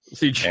Morgan.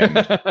 See Jared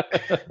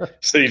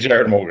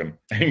Morgan.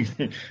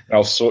 And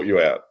I'll sort you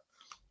out.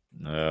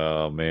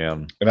 Oh,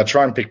 man. And I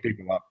try and pick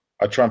people up.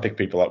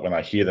 When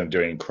I hear them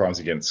doing crimes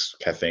against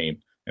caffeine.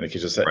 And the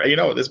kids just say, hey, you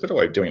know what, there's a better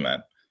way of doing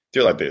that.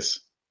 Do it like this.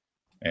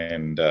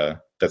 And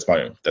that's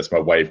my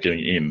way of getting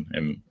in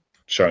and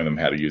showing them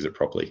how to use it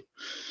properly.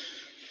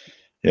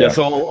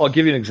 So I'll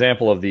give you an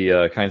example of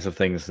the kinds of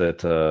things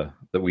that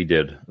we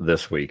did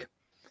this week,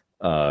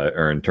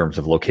 or in terms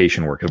of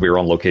location work, because we were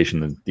on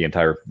location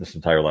this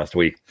entire last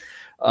week.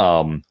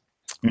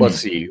 Let's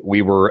see,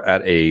 we were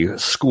at a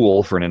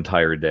school for an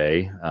entire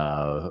day,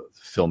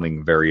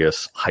 filming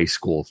various high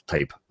school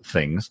type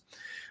things.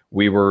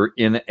 We were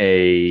in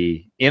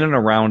and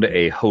around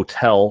a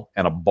hotel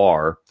and a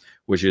bar,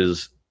 which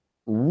is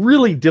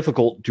really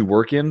difficult to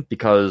work in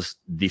because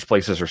these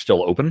places are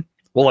still open.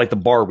 Well, like the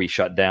bar we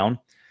shut down,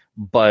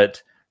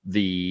 but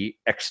the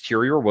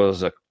exterior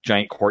was a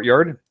giant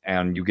courtyard,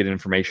 and you get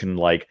information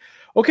like,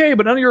 okay,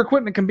 but none of your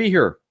equipment can be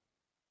here.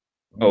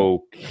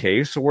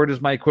 Okay, so where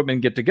does my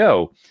equipment get to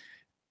go?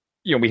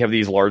 We have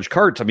these large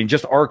carts. I mean,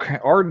 just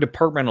our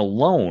department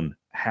alone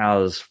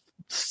has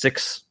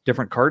 6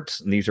 different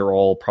carts, and these are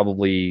all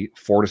probably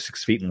 4 to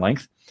 6 feet in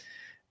length.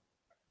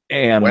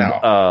 And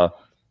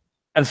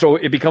and so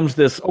it becomes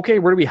this, okay,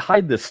 where do we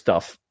hide this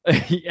stuff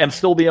and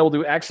still be able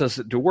to access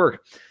it to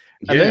work?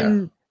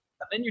 And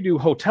then you do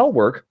hotel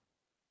work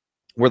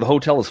where the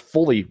hotel is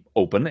fully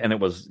open, and it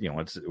was,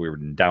 we were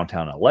in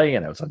downtown LA,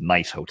 and it was a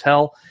nice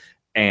hotel.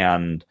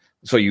 And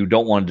so you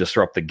don't want to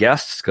disrupt the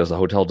guests because the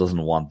hotel doesn't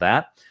want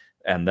that.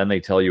 And then they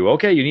tell you,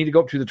 okay, you need to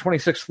go up to the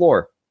 26th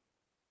floor,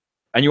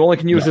 and you only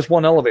can use this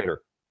one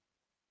elevator.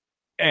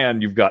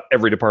 And you've got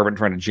every department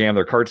trying to jam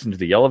their carts into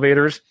the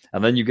elevators.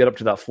 And then you get up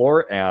to that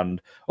floor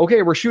and,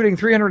 okay, we're shooting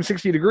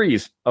 360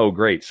 degrees. Oh,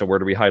 great. So where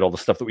do we hide all the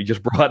stuff that we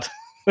just brought?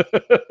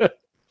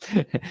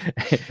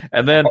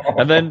 and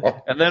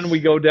then we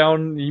go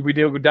down,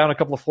 go down a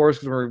couple of floors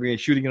because we're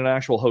shooting in an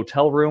actual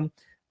hotel room.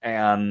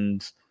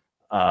 And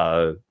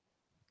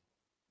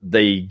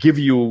they give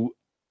you,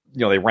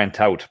 they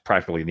rent out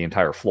practically the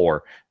entire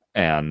floor.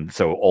 And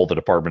so all the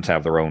departments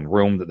have their own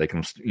room that they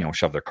can,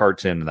 shove their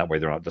carts in, and that way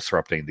they're not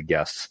disrupting the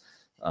guests,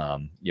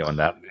 in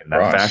that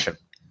fashion.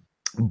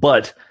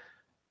 But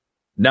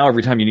Now,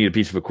 every time you need a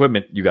piece of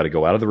equipment, you got to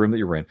go out of the room that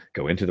you're in,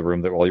 go into the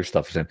room that all your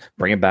stuff is in,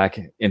 bring it back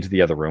into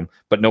the other room.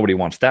 But nobody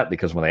wants that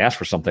because when they ask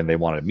for something, they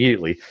want it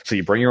immediately. So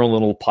you bring your own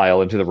little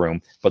pile into the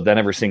room. But then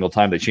every single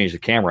time they change the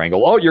camera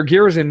angle, oh, your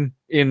gear's in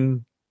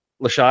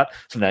the shot.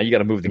 So now you got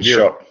to move the gear.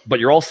 Shot. But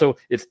you're also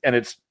it's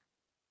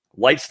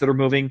lights that are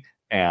moving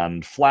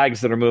and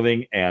flags that are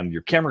moving and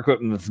your camera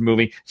equipment that's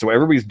moving. So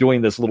everybody's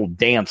doing this little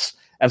dance.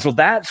 And so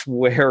that's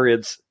where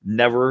it's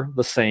never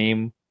the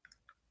same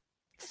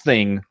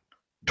thing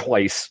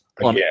twice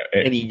on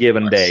any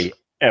given day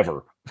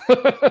ever.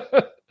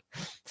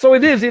 So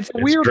it's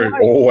weird. True.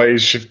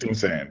 Always shifting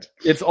sand.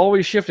 It's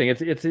always shifting.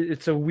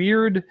 It's a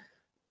weird,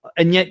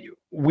 and yet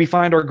we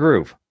find our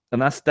groove,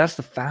 and that's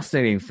the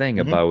fascinating thing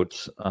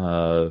about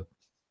I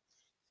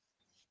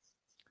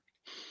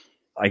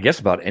guess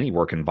about any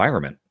work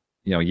environment.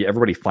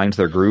 Everybody finds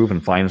their groove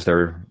and finds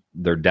their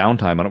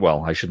downtime on it.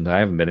 Well, I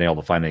haven't been able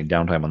to find any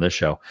downtime on this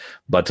show,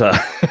 but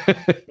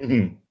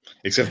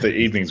except the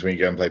evenings when you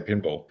go and play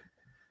pinball.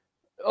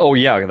 Oh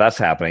yeah, that's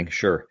happening.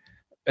 Sure.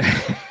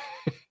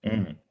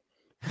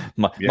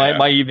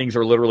 My evenings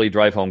are literally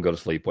drive home, go to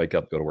sleep, wake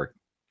up, go to work,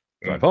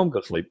 drive home,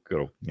 go to sleep,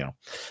 go to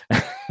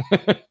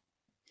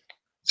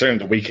So on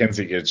the weekends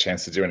you get a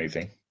chance to do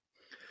anything.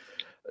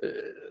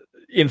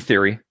 In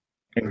theory.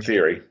 In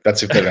theory,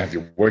 that's if they don't have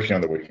you working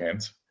on the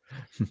weekends.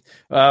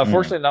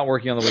 Fortunately, not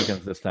working on the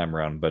weekends this time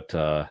around,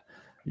 but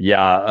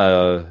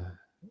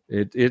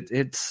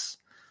it's.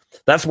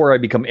 That's where I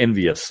become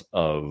envious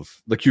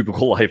of the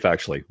cubicle life,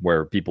 actually,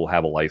 where people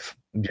have a life.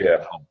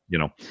 Yeah.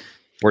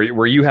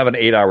 Where you have an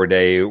 8-hour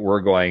day, we're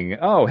going,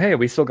 oh, hey,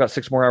 we still got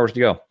 6 more hours to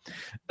go.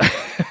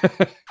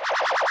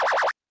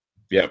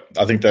 Yeah,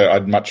 I think that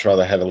I'd much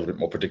rather have a little bit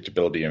more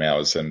predictability in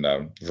hours and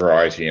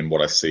variety in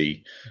what I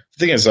see.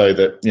 The thing is, though,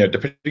 that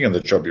depending on the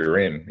job you're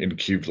in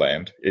Cube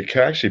Land, it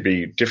can actually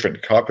be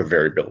different type of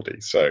variability.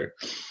 So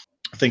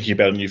thinking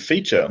about a new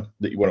feature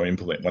that you want to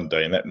implement one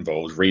day, and that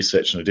involves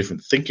research and a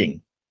different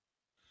thinking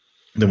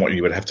than what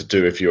you would have to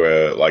do if you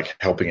were like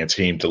helping a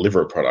team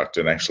deliver a product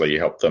and actually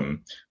help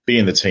them be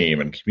in the team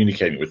and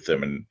communicating with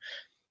them and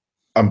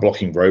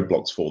unblocking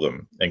roadblocks for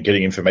them and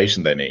getting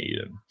information they need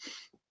and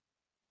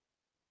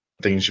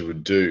things you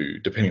would do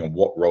depending on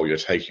what role you're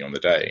taking on the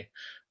day.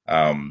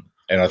 And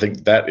I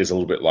think that is a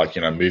little bit like,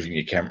 moving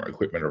your camera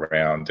equipment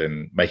around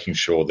and making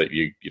sure that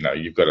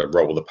you've got to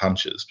roll with the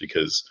punches,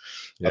 because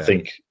I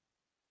think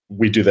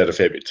we do that a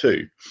fair bit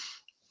too.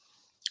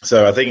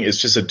 So I think it's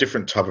just a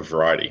different type of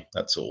variety.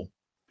 That's all.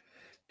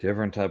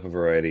 Different type of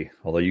variety,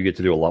 although you get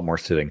to do a lot more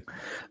sitting.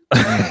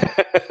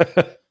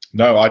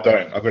 No, I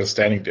don't. I've got a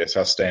standing desk.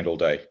 I stand all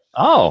day.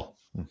 Oh,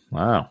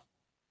 wow.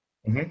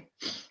 Mm-hmm.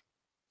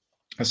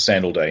 I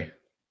stand all day.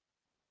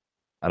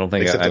 I don't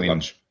think except I at mean,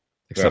 lunch.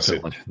 Except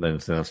at lunch. Then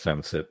it's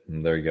time to sit.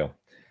 And there you go.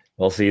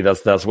 Well, see,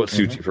 that's what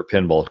suits you for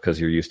pinball, because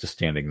you're used to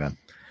standing then.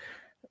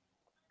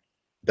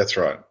 That's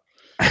right.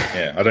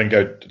 Yeah, I don't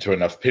go to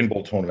enough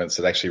pinball tournaments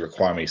that actually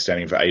require me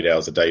standing for 8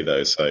 hours a day,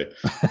 though. So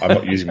I'm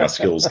not using my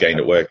skills gained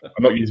at work.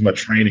 I'm not using my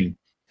training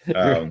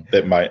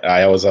that my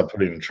hours I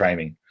put in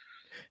training.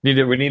 We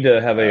need to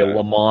have a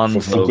Le Mans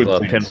of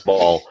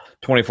pinball,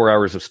 24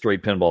 hours of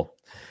straight pinball.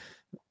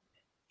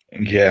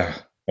 Yeah.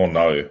 Well,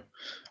 no.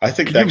 I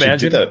think they actually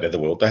did that at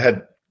Netherworld.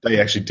 They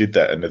actually did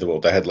that at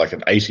Netherworld. They had like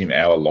an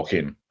 18-hour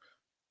lock-in,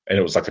 and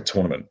it was like a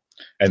tournament.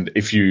 And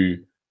if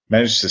you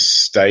managed to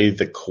stay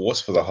the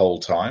course for the whole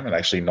time and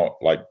actually not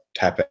like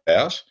tap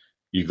out,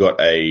 you got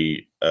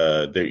you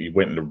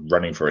went into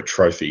running for a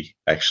trophy,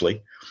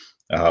 actually.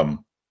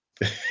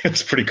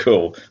 It's pretty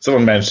cool.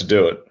 Someone managed to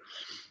do it.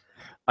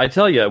 I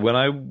tell you,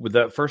 with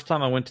that first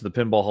time I went to the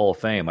Pinball Hall of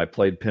Fame, I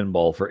played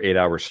pinball for 8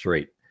 hours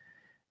straight.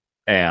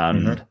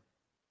 And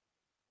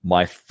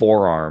my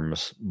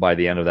forearms by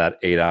the end of that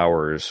 8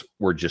 hours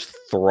were just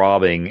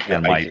throbbing,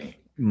 and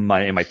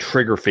my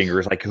trigger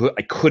fingers, I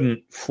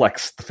couldn't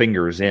flex the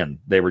fingers in.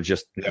 They were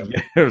just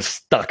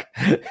stuck.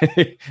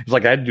 It was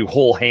like I had to do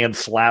whole hand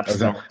slaps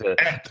to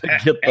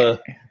get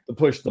to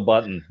push the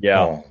button.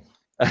 Yeah. Oh,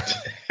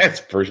 that's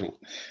brutal.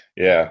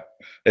 Yeah.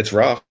 It's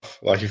rough.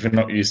 Like if you're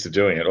not used to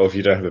doing it, or if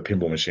you don't have a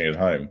pinball machine at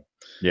home.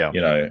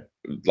 Yeah.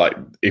 Like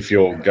if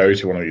you go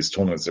to one of these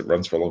tournaments that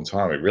runs for a long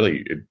time,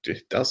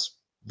 it does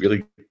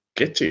really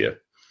get to you.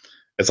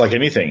 It's like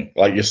anything.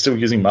 Like you're still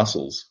using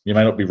muscles. You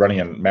may not be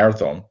running a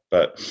marathon,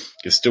 but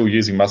you're still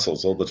using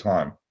muscles all the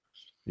time.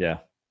 Yeah.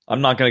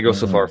 I'm not going to go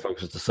so far,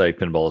 folks, as to say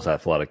pinball is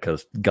athletic,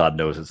 because God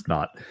knows it's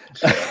not.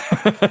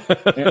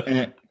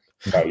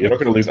 No, you're not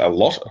going to lose a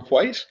lot of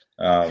weight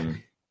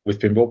with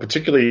pinball,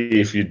 particularly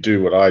if you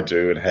do what I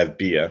do and have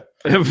beer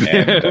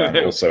and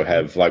also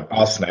have like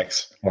bar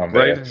snacks while I'm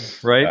there.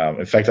 Right.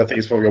 In fact, I think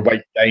it's probably a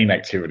weight gain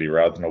activity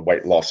rather than a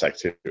weight loss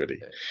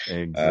activity.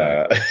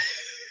 Exactly.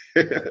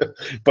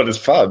 But it's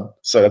fun,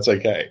 so that's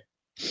okay.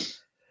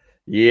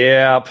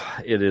 Yep,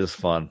 it is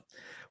fun.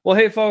 Well,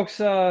 hey, folks,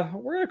 we're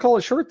going to call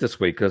it short this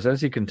week because,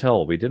 as you can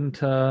tell, we didn't.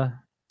 There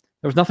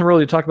was nothing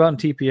really to talk about in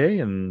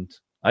TPA, and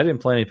I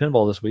didn't play any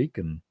pinball this week.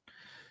 And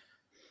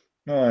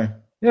no,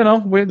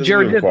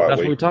 Jared did. That's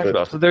what we talked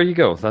about. So there you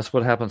go. That's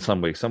what happens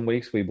some weeks. Some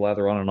weeks we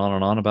blather on and on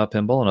and on about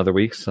pinball, and other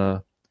weeks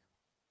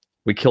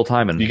we kill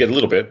time. And you get a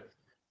little bit.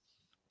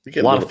 You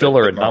get a lot of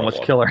filler and not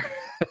much killer.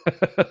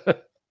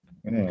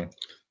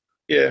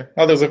 Yeah.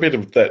 Oh, there's a bit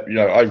of that.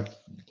 I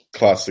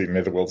class the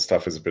Netherworld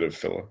stuff as a bit of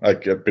filler,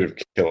 like a bit of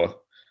killer.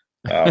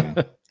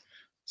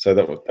 So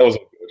that was all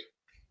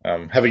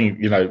good.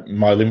 Having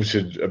my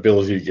limited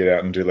ability to get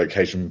out and do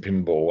location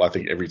pinball, I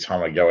think every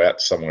time I go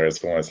out somewhere,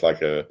 it's almost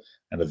like an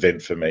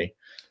event for me.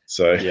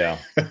 So yeah.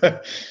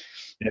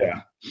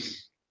 Yeah.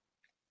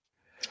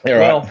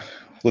 Well, right.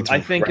 Let's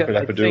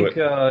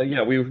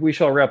we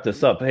shall wrap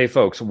this up. Hey,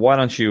 folks, why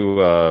don't you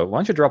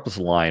drop us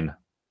a line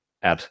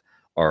at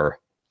our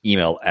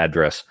email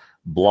address,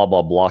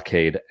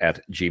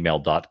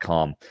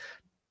 blahblahblockade@gmail.com.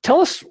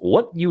 Tell us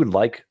what you would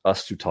like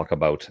us to talk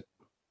about,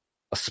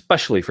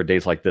 especially for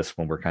days like this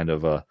when we're kind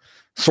of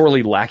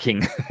sorely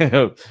lacking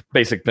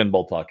basic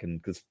pinball talk,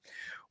 because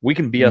we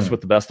can BS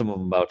with the best of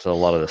them about a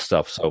lot of this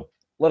stuff. So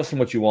let us know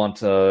what you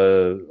want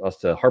us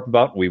to harp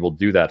about. We will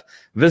do that.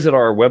 Visit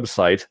our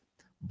website,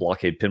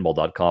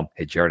 blockadepinball.com.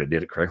 Hey, Jared, I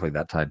did it correctly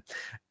that time.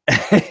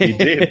 You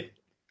did.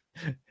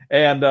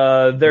 And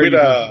there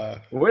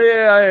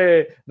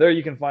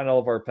you can find all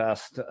of our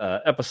past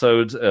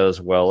episodes,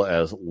 as well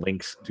as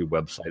links to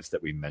websites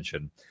that we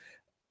mentioned.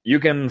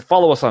 You can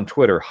follow us on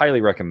Twitter,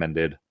 highly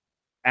recommended.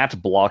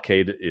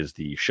 @Blockade is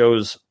the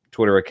show's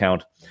Twitter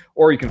account,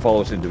 or you can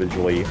follow us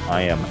individually.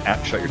 I am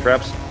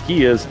 @ShutYourTraps.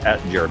 He is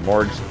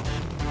 @JaredMorgs.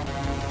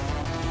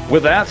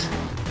 With that,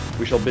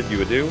 we shall bid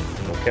you adieu,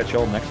 and we'll catch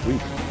y'all next week.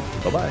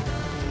 Bye-bye.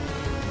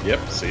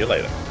 Yep, see you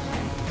later.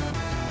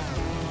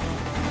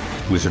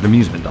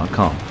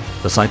 WizardAmusement.com,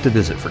 the site to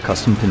visit for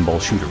custom pinball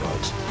shooter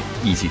rods.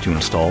 Easy to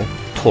install,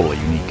 totally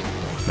unique.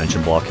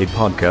 Mention Blockade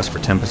Podcast for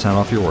 10%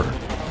 off your order.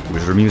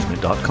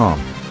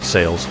 WizardAmusement.com,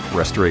 sales,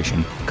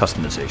 restoration,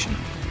 customization.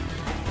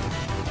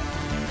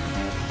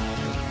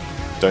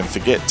 Don't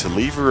forget to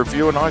leave a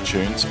review on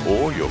iTunes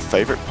or your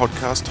favorite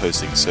podcast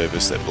hosting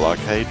service that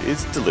Blockade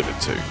is delivered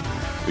to.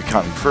 We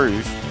can't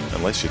improve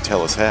unless you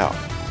tell us how.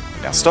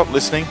 Now stop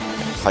listening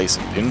and play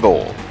some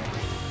pinball.